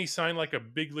 and then he signed like a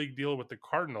big league deal with the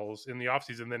Cardinals in the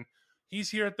offseason. Then he's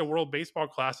here at the World Baseball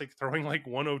Classic throwing like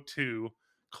 102,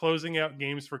 closing out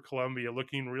games for Colombia,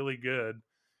 looking really good.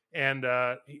 And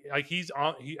he's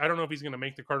on. I don't know if he's going to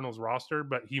make the Cardinals roster,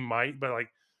 but he might. But like,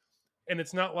 and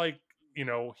it's not like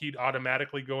he'd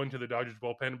automatically go into the Dodgers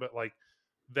bullpen, but like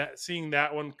that, seeing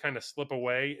that one kind of slip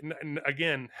away, and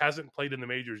again hasn't played in the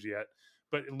majors yet,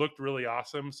 but it looked really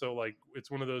awesome. So like,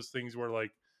 it's one of those things where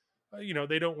like,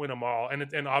 they don't win them all.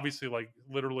 And obviously like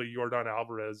literally Yordan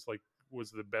Alvarez, like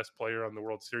was the best player on the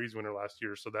World Series winner last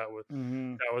year. So that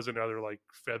was another like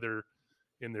feather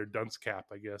in their dunce cap,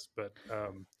 I guess. But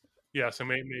so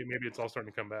maybe it's all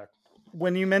starting to come back.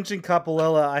 When you mentioned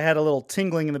Coppolella, I had a little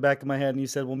tingling in the back of my head, and you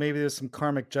said, well, maybe there's some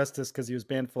karmic justice because he was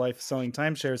banned for life selling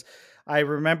timeshares. I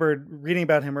remembered reading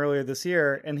about him earlier this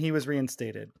year, and he was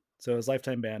reinstated. So his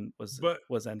lifetime ban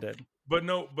was ended. But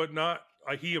not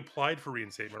he applied for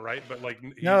reinstatement, right? But like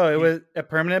it was a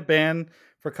permanent ban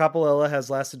for Coppolella has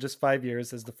lasted just 5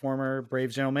 years as the former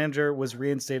Braves general manager was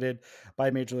reinstated by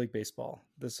Major League Baseball.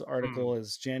 This article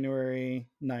is January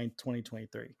 9th,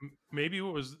 2023. Maybe it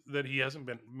was that he hasn't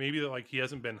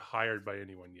been hired by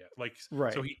anyone yet. Like,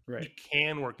 right, so he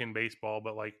can work in baseball,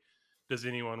 but like, does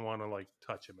anyone want to like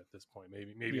touch him at this point?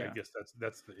 Maybe I guess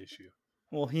that's the issue.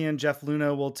 Well, he and Jeff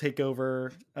Luna will take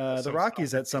over the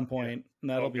Rockies at some point, and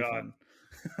that'll be fun.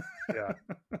 Yeah,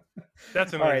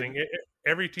 that's another thing.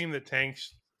 Every team that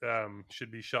tanks should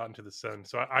be shot into the sun.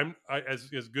 So I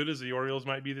as good as the Orioles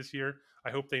might be this year, I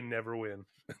hope they never win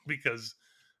because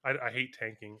I hate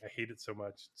tanking. I hate it so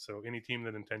much. So any team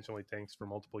that intentionally tanks for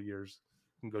multiple years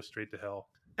can go straight to hell.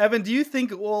 Evan, do you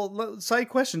think? Well, side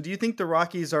question: do you think the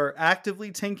Rockies are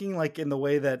actively tanking, like in the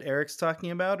way that Eric's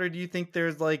talking about, or do you think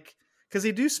there's like because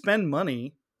they do spend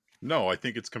money? No, I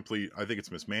think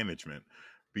it's mismanagement.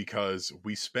 Because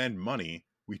we spend money,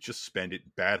 we just spend it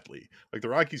badly. Like the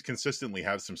Rockies consistently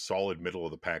have some solid middle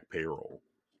of the pack payroll,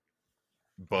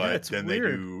 but then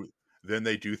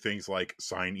they do things like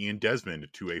sign Ian Desmond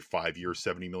to a 5-year,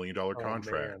 $70 million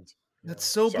contract. Man. That's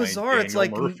so bizarre. Daniel it's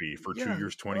like Murphy for 2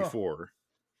 years, 24,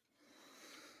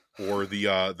 or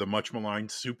the much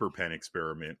maligned super pen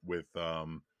experiment with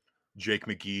Jake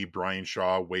McGee, Brian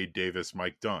Shaw, Wade Davis,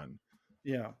 Mike Dunn.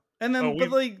 Yeah. And then,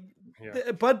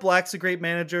 Bud Black's a great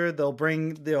manager. They'll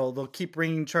keep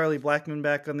bringing Charlie Blackmon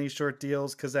back on these short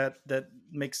deals because that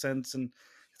makes sense. And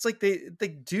it's like they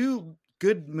do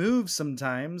good moves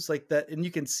sometimes like that, and you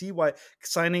can see why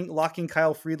locking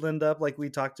Kyle Friedland up, like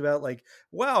we talked about. Like,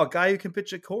 wow, a guy who can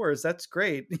pitch at Coors, that's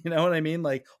great. You know what I mean?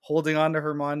 Like holding on to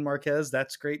German Marquez,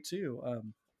 that's great too.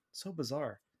 So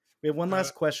bizarre. We have one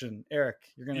last question, Eric.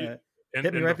 You're gonna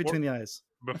hit me right between the eyes.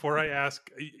 Before I ask,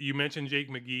 you mentioned Jake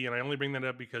McGee, and I only bring that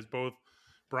up because both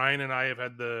Brian and I have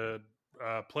had the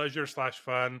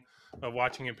pleasure/fun of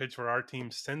watching him pitch for our team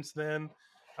since then.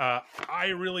 I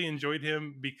really enjoyed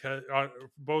him because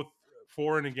both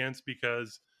for and against,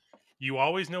 because you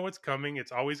always know what's coming.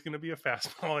 It's always going to be a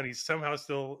fastball, and he somehow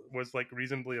still was like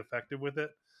reasonably effective with it.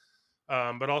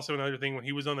 But also another thing, when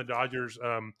he was on the Dodgers,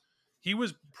 he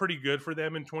was pretty good for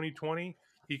them in 2020.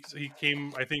 He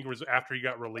came, I think it was after he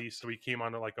got released, so he came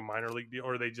on to like a minor league deal,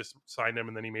 or they just signed him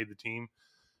and then he made the team.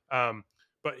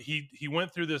 But he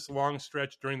went through this long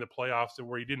stretch during the playoffs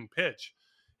where he didn't pitch,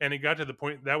 and it got to the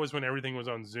point that was when everything was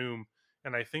on Zoom.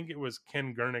 And I think it was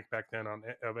Ken Gurnick back then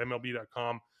of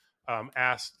MLB.com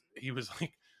asked, he was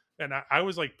like, and I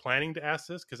was like planning to ask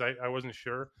this because I wasn't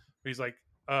sure. But he's like,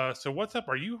 so what's up?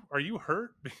 Are you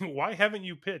hurt? Why haven't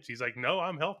you pitched? He's like, no,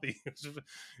 I'm healthy. It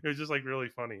was just like really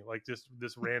funny, like just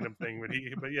this random thing.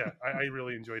 But yeah, I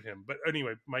really enjoyed him. But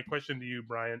anyway, my question to you,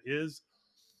 Brian, it's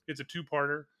a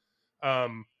two-parter.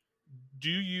 Do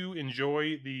you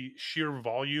enjoy the sheer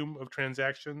volume of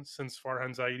transactions since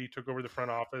Farhan Zaidi took over the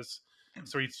front office?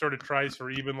 So he sort of tries for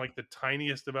even like the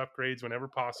tiniest of upgrades whenever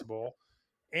possible.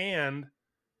 And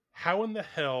how in the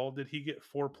hell did he get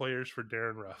 4 players for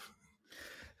Darren Ruff?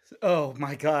 Oh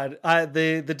my God.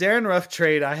 The Darren Ruff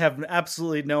trade, I have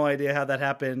absolutely no idea how that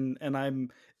happened.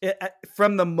 And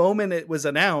from the moment it was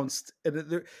announced,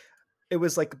 it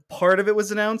was like part of it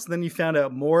was announced, and then you found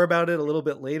out more about it a little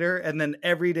bit later. And then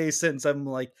every day since, I'm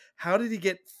like, how did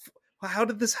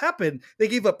this happen? They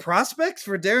gave up prospects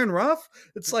for Darren Ruff.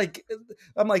 It's like,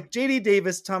 I'm like, JD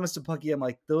Davis, Thomas DePucky. I'm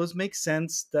like, those make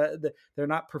sense that they're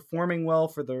not performing well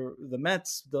for the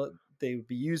Mets. They would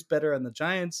be used better on the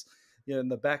Giants, in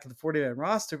the back of the 49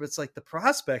 roster, but it's like the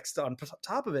prospects on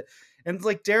top of it. And it's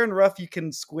like Darren Ruff, you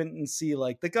can squint and see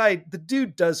like the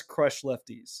dude does crush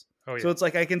lefties. Oh, yeah. So it's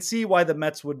like, I can see why the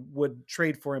Mets would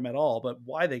trade for him at all, but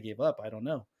why they gave up, I don't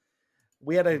know.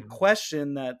 We had a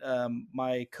question that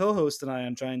my co-host and I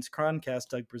on Giants Chroncast,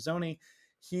 Doug Brazzoni,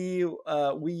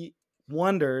 we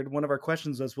wondered, one of our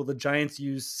questions was, will the Giants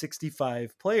use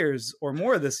 65 players or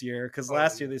more this year? Because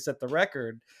last year they set the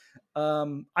record.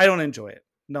 I don't enjoy it.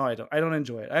 No, I don't. I don't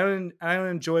enjoy it. I don't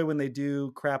enjoy when they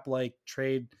do crap like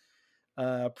trade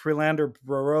Prelander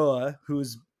Baroa,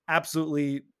 who's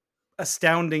absolutely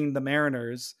astounding the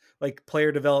Mariners, like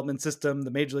player development system,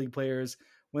 the major league players.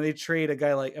 when they trade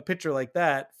a pitcher like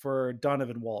that for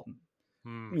Donovan Walton.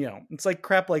 It's like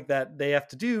crap like that they have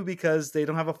to do because they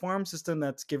don't have a farm system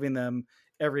that's giving them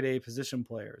everyday position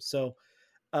players. So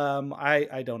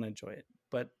I don't enjoy it,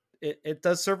 but it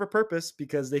does serve a purpose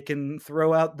because they can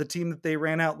throw out the team that they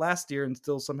ran out last year and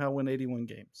still somehow win 81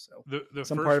 games. So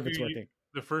some part of it's working.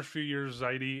 The first few years,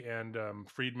 Zaidi and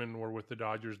Friedman were with the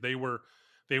Dodgers. They were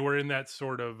in that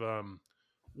sort of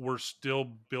we're still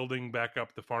building back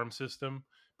up the farm system,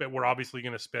 but we're obviously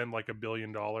going to spend like $1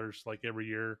 billion like every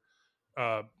year,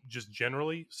 just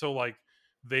generally. So like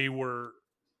they were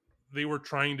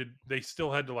they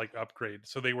still had to like upgrade.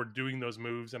 So they were doing those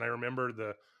moves. And I remember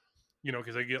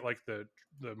because I get like the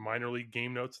minor league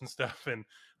game notes and stuff. And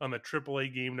on the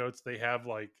AAA game notes, they have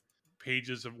like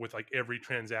pages with like every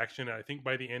transaction. And I think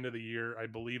by the end of the year, I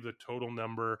believe the total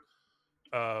number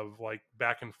of like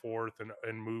back and forth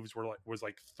and moves was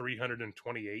like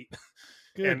 328.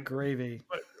 Good gravy.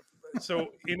 So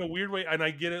in a weird way, and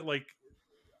I get it, like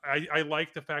I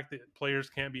like the fact that players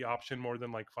can't be optioned more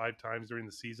than like 5 times during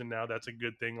the season now. That's a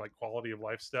good thing, like quality of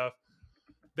life stuff.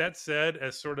 That said,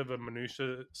 as sort of a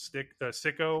minutia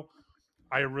sicko,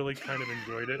 I really kind of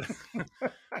enjoyed it.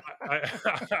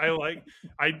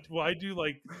 I do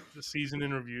like the season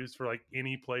in reviews for like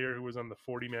any player who was on the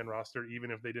 40-man roster, even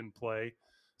if they didn't play.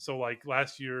 So like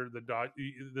last year,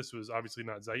 this was obviously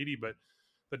not Zaidi, but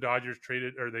the Dodgers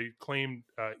they claimed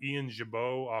Ian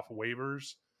Gibaut off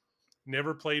waivers,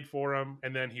 never played for him,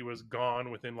 and then he was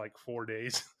gone within like 4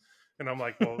 days. And I'm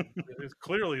like, well,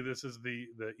 clearly this is the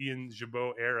Ian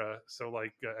Gibaut era. So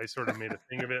like, I sort of made a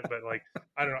thing of it, but like,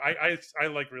 I don't know. I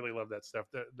like really love that stuff.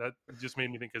 That just made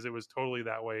me think, because it was totally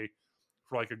that way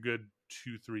for like a good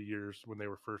 2-3 years when they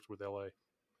were first with LA.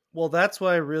 Well, that's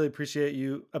what I really appreciate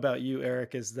about you,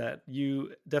 Eric, is that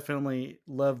you definitely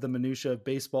love the minutia of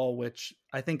baseball, which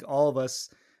I think all of us,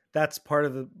 that's part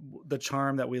of the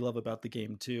charm that we love about the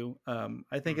game too.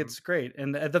 I think it's great.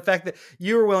 And the fact that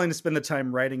you were willing to spend the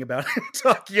time writing about it,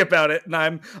 talking about it.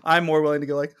 And I'm more willing to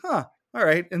go like, all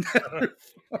right. And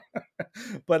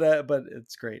but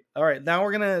it's great. All right. Now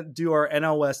we're going to do our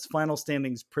NL West final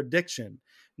standings prediction.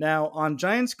 Now on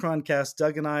Giants Chroncast,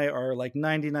 Doug and I are like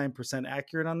 99%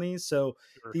 accurate on these. So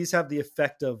these have the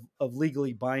effect of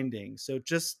legally binding. So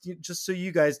just so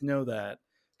you guys know that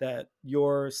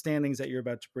your standings that you're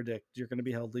about to predict, you're going to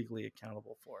be held legally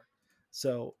accountable for.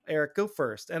 So Eric, go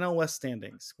first. NL West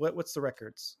standings. What's the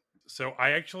records? So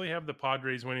I actually have the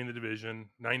Padres winning the division,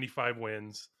 95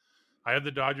 wins. I have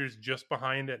the Dodgers just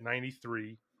behind at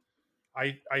 93.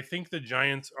 I think the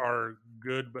Giants are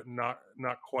good, but not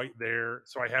quite there.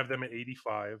 So I have them at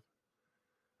 85.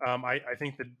 I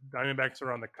think the Diamondbacks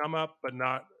are on the come up, but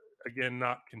not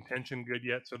contention good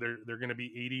yet. So they're going to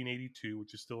be 80 and 82,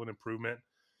 which is still an improvement.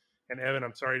 And Evan,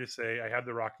 I'm sorry to say, I have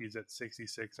the Rockies at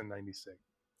 66 and 96.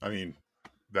 I mean,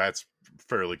 that's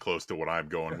fairly close to what I'm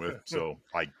going with. So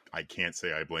I can't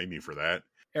say I blame you for that.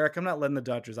 Eric, I'm not letting the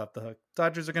Dodgers off the hook.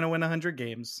 Dodgers are going to win 100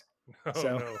 games. Oh,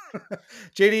 so no.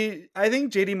 I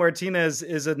think JD Martinez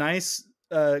is a nice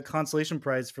consolation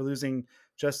prize for losing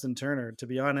Justin Turner, to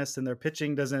be honest. And their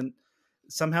pitching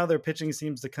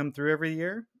seems to come through every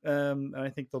year. And I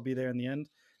think they'll be there in the end.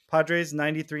 Padres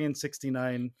 93 and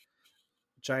 69.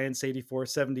 Giants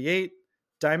 84-78,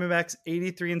 Diamondbacks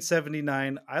 83 and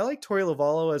 79. I like Torey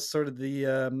Lovallo as sort of the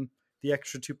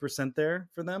extra 2% there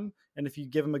for them. And if you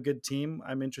give them a good team,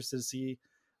 I'm interested to see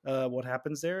what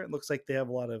happens there. It looks like they have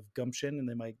a lot of gumption and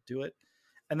they might do it.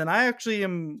 And then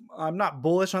I'm not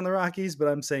bullish on the Rockies, but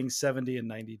I'm saying 70 and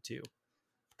 92.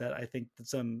 That I think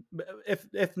that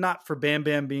if not for Bam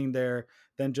Bam being there,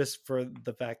 then just for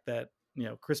the fact that,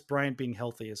 Chris Bryant being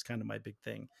healthy is kind of my big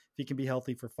thing. If he can be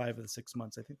healthy for 5 of the 6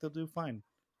 months, I think they'll do fine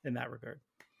in that regard.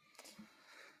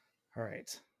 All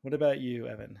right. What about you,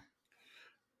 Evan?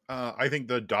 I think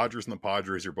the Dodgers and the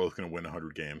Padres are both going to win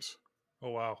 100 games.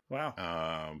 Oh, wow.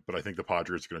 But I think the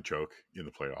Padres are going to choke in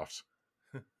the playoffs.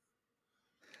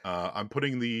 I'm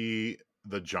putting the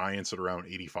Giants at around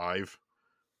 85.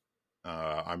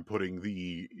 I'm putting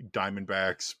the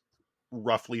Diamondbacks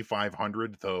roughly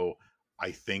 500, though I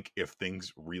think if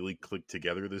things really click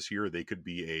together this year, they could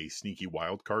be a sneaky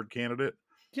wild card candidate.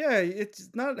 Yeah, it's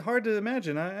not hard to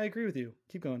imagine. I agree with you.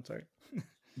 Keep going. Sorry.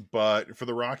 But for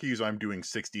the Rockies, I'm doing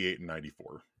 68 and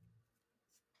 94.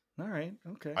 All right.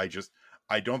 Okay.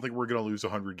 I don't think we're going to lose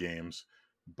 100 games,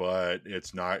 but it's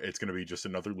going to be just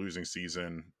another losing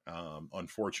season.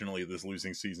 Unfortunately, this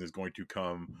losing season is going to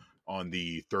come on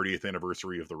the 30th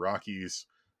anniversary of the Rockies,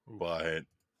 but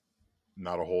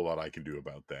not a whole lot I can do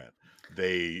about that.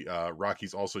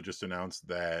 Rockies also just announced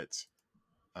that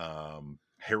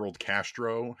Harold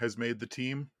Castro has made the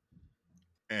team,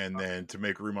 And then to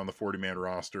make room on the 40-man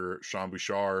roster, Sean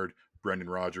Bouchard, Brendan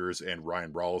Rodgers, and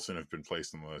Ryan Rollison have been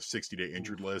placed on the 60-day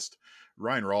injured list.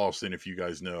 Ryan Rollison, if you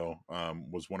guys know,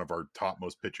 was one of our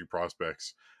topmost pitching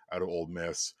prospects out of Ole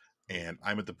Miss. And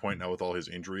I'm at the point now with all his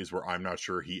injuries where I'm not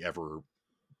sure he ever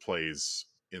plays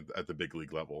at the big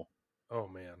league level. Oh,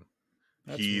 man.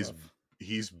 He's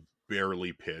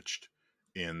barely pitched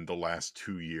in the last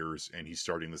 2 years, and he's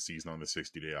starting the season on the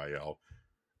 60-day IL.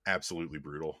 Absolutely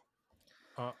brutal.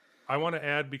 I want to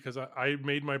add, because I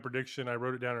made my prediction. I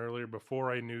wrote it down earlier before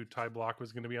I knew Ty Block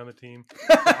was going to be on the team.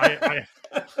 I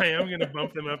am going to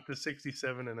bump them up to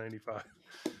 67 and 95.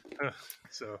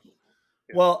 So,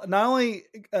 yeah. Well, not only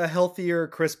a healthier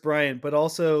Chris Bryant, but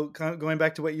also going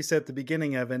back to what you said at the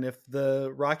beginning, Evan, if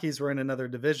the Rockies were in another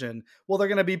division, well, they're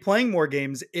going to be playing more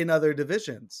games in other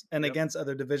divisions and against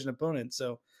other division opponents.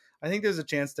 So I think there's a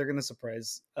chance they're going to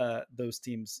surprise those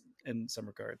teams in some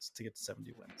regards to get to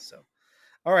 70 wins. So,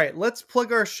 all right, let's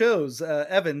plug our shows.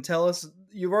 Evan, tell us,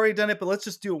 you've already done it, but let's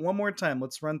just do it one more time.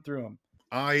 Let's run through them.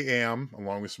 I am,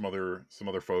 along with some other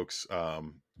folks,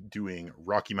 doing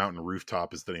Rocky Mountain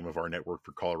Rooftop is the name of our network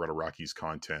for Colorado Rockies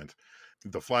content.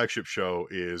 The flagship show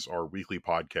is our weekly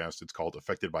podcast. It's called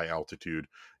Affected by Altitude.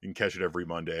 You can catch it every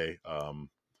Monday.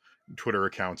 Twitter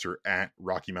accounts are at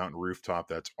Rocky Mountain Rooftop.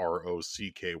 That's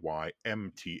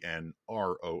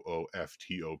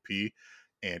ROCKYMTNROOFTOP,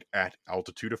 and at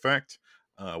Altitude Effect.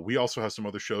 We also have some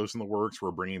other shows in the works.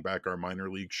 We're bringing back our minor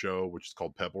league show, which is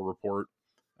called Pebble Report,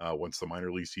 once the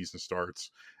minor league season starts,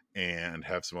 and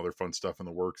have some other fun stuff in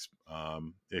the works.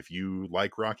 If you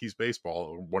like Rockies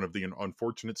baseball, one of the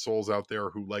unfortunate souls out there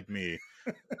who, like me,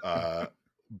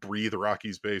 breathe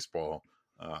Rockies baseball,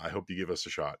 I hope you give us a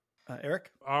shot.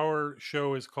 Eric? Our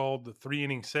show is called The 3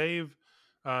 Inning Save.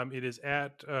 It is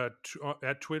at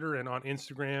Twitter and on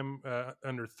Instagram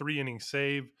under 3 Inning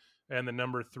Save, and the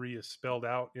number 3 is spelled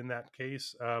out in that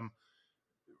case.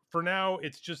 For now,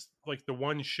 it's just like the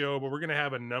one show, but we're going to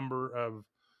have a number of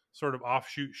sort of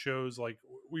offshoot shows. Like,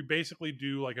 we basically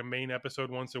do like a main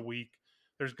episode once a week.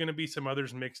 There's going to be some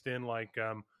others mixed in, like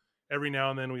every now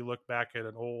and then we look back at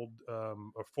an old, a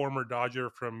former Dodger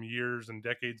from years and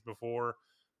decades before,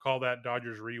 call that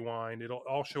Dodgers Rewind. It'll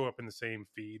all show up in the same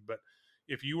feed. But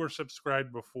if you were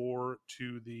subscribed before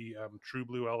to the True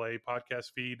Blue LA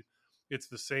podcast feed, it's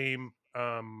the same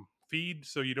feed,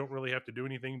 so you don't really have to do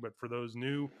anything. But for those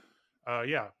new,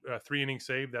 3 Inning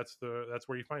Save, that's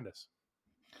where you find us.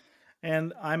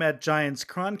 And I'm at Giants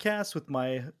Chroncast with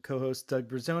my co-host Doug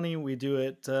Brazzoni. We do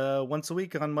it once a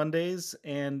week on Mondays.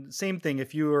 And same thing,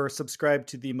 if you are subscribed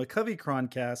to the McCovey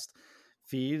Chroncast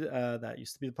feed, that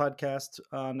used to be the podcast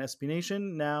on SB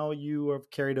Nation. Now you are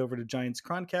carried over to Giants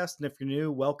Chroncast. And if you're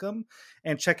new, welcome.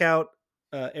 And check out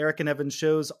Eric and Evan's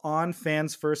shows on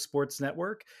Fans First Sports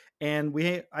Network. And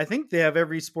I think they have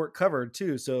every sport covered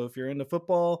too. So if you're into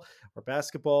football or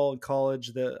basketball in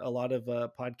college, a lot of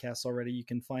podcasts already you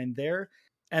can find there.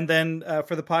 And then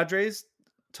for the Padres,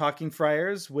 Talking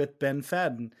Friars with Ben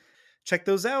Fadden. Check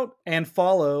those out and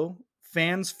follow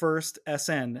Fans First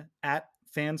SN at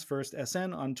Fans First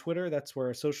SN on Twitter. That's where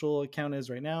our social account is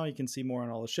right now. You can see more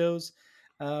on all the shows.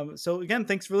 So again,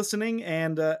 thanks for listening,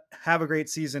 and have a great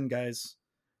season, guys.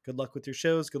 Good luck with your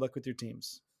shows. Good luck with your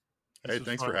teams. Hey,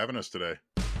 thanks for having us today.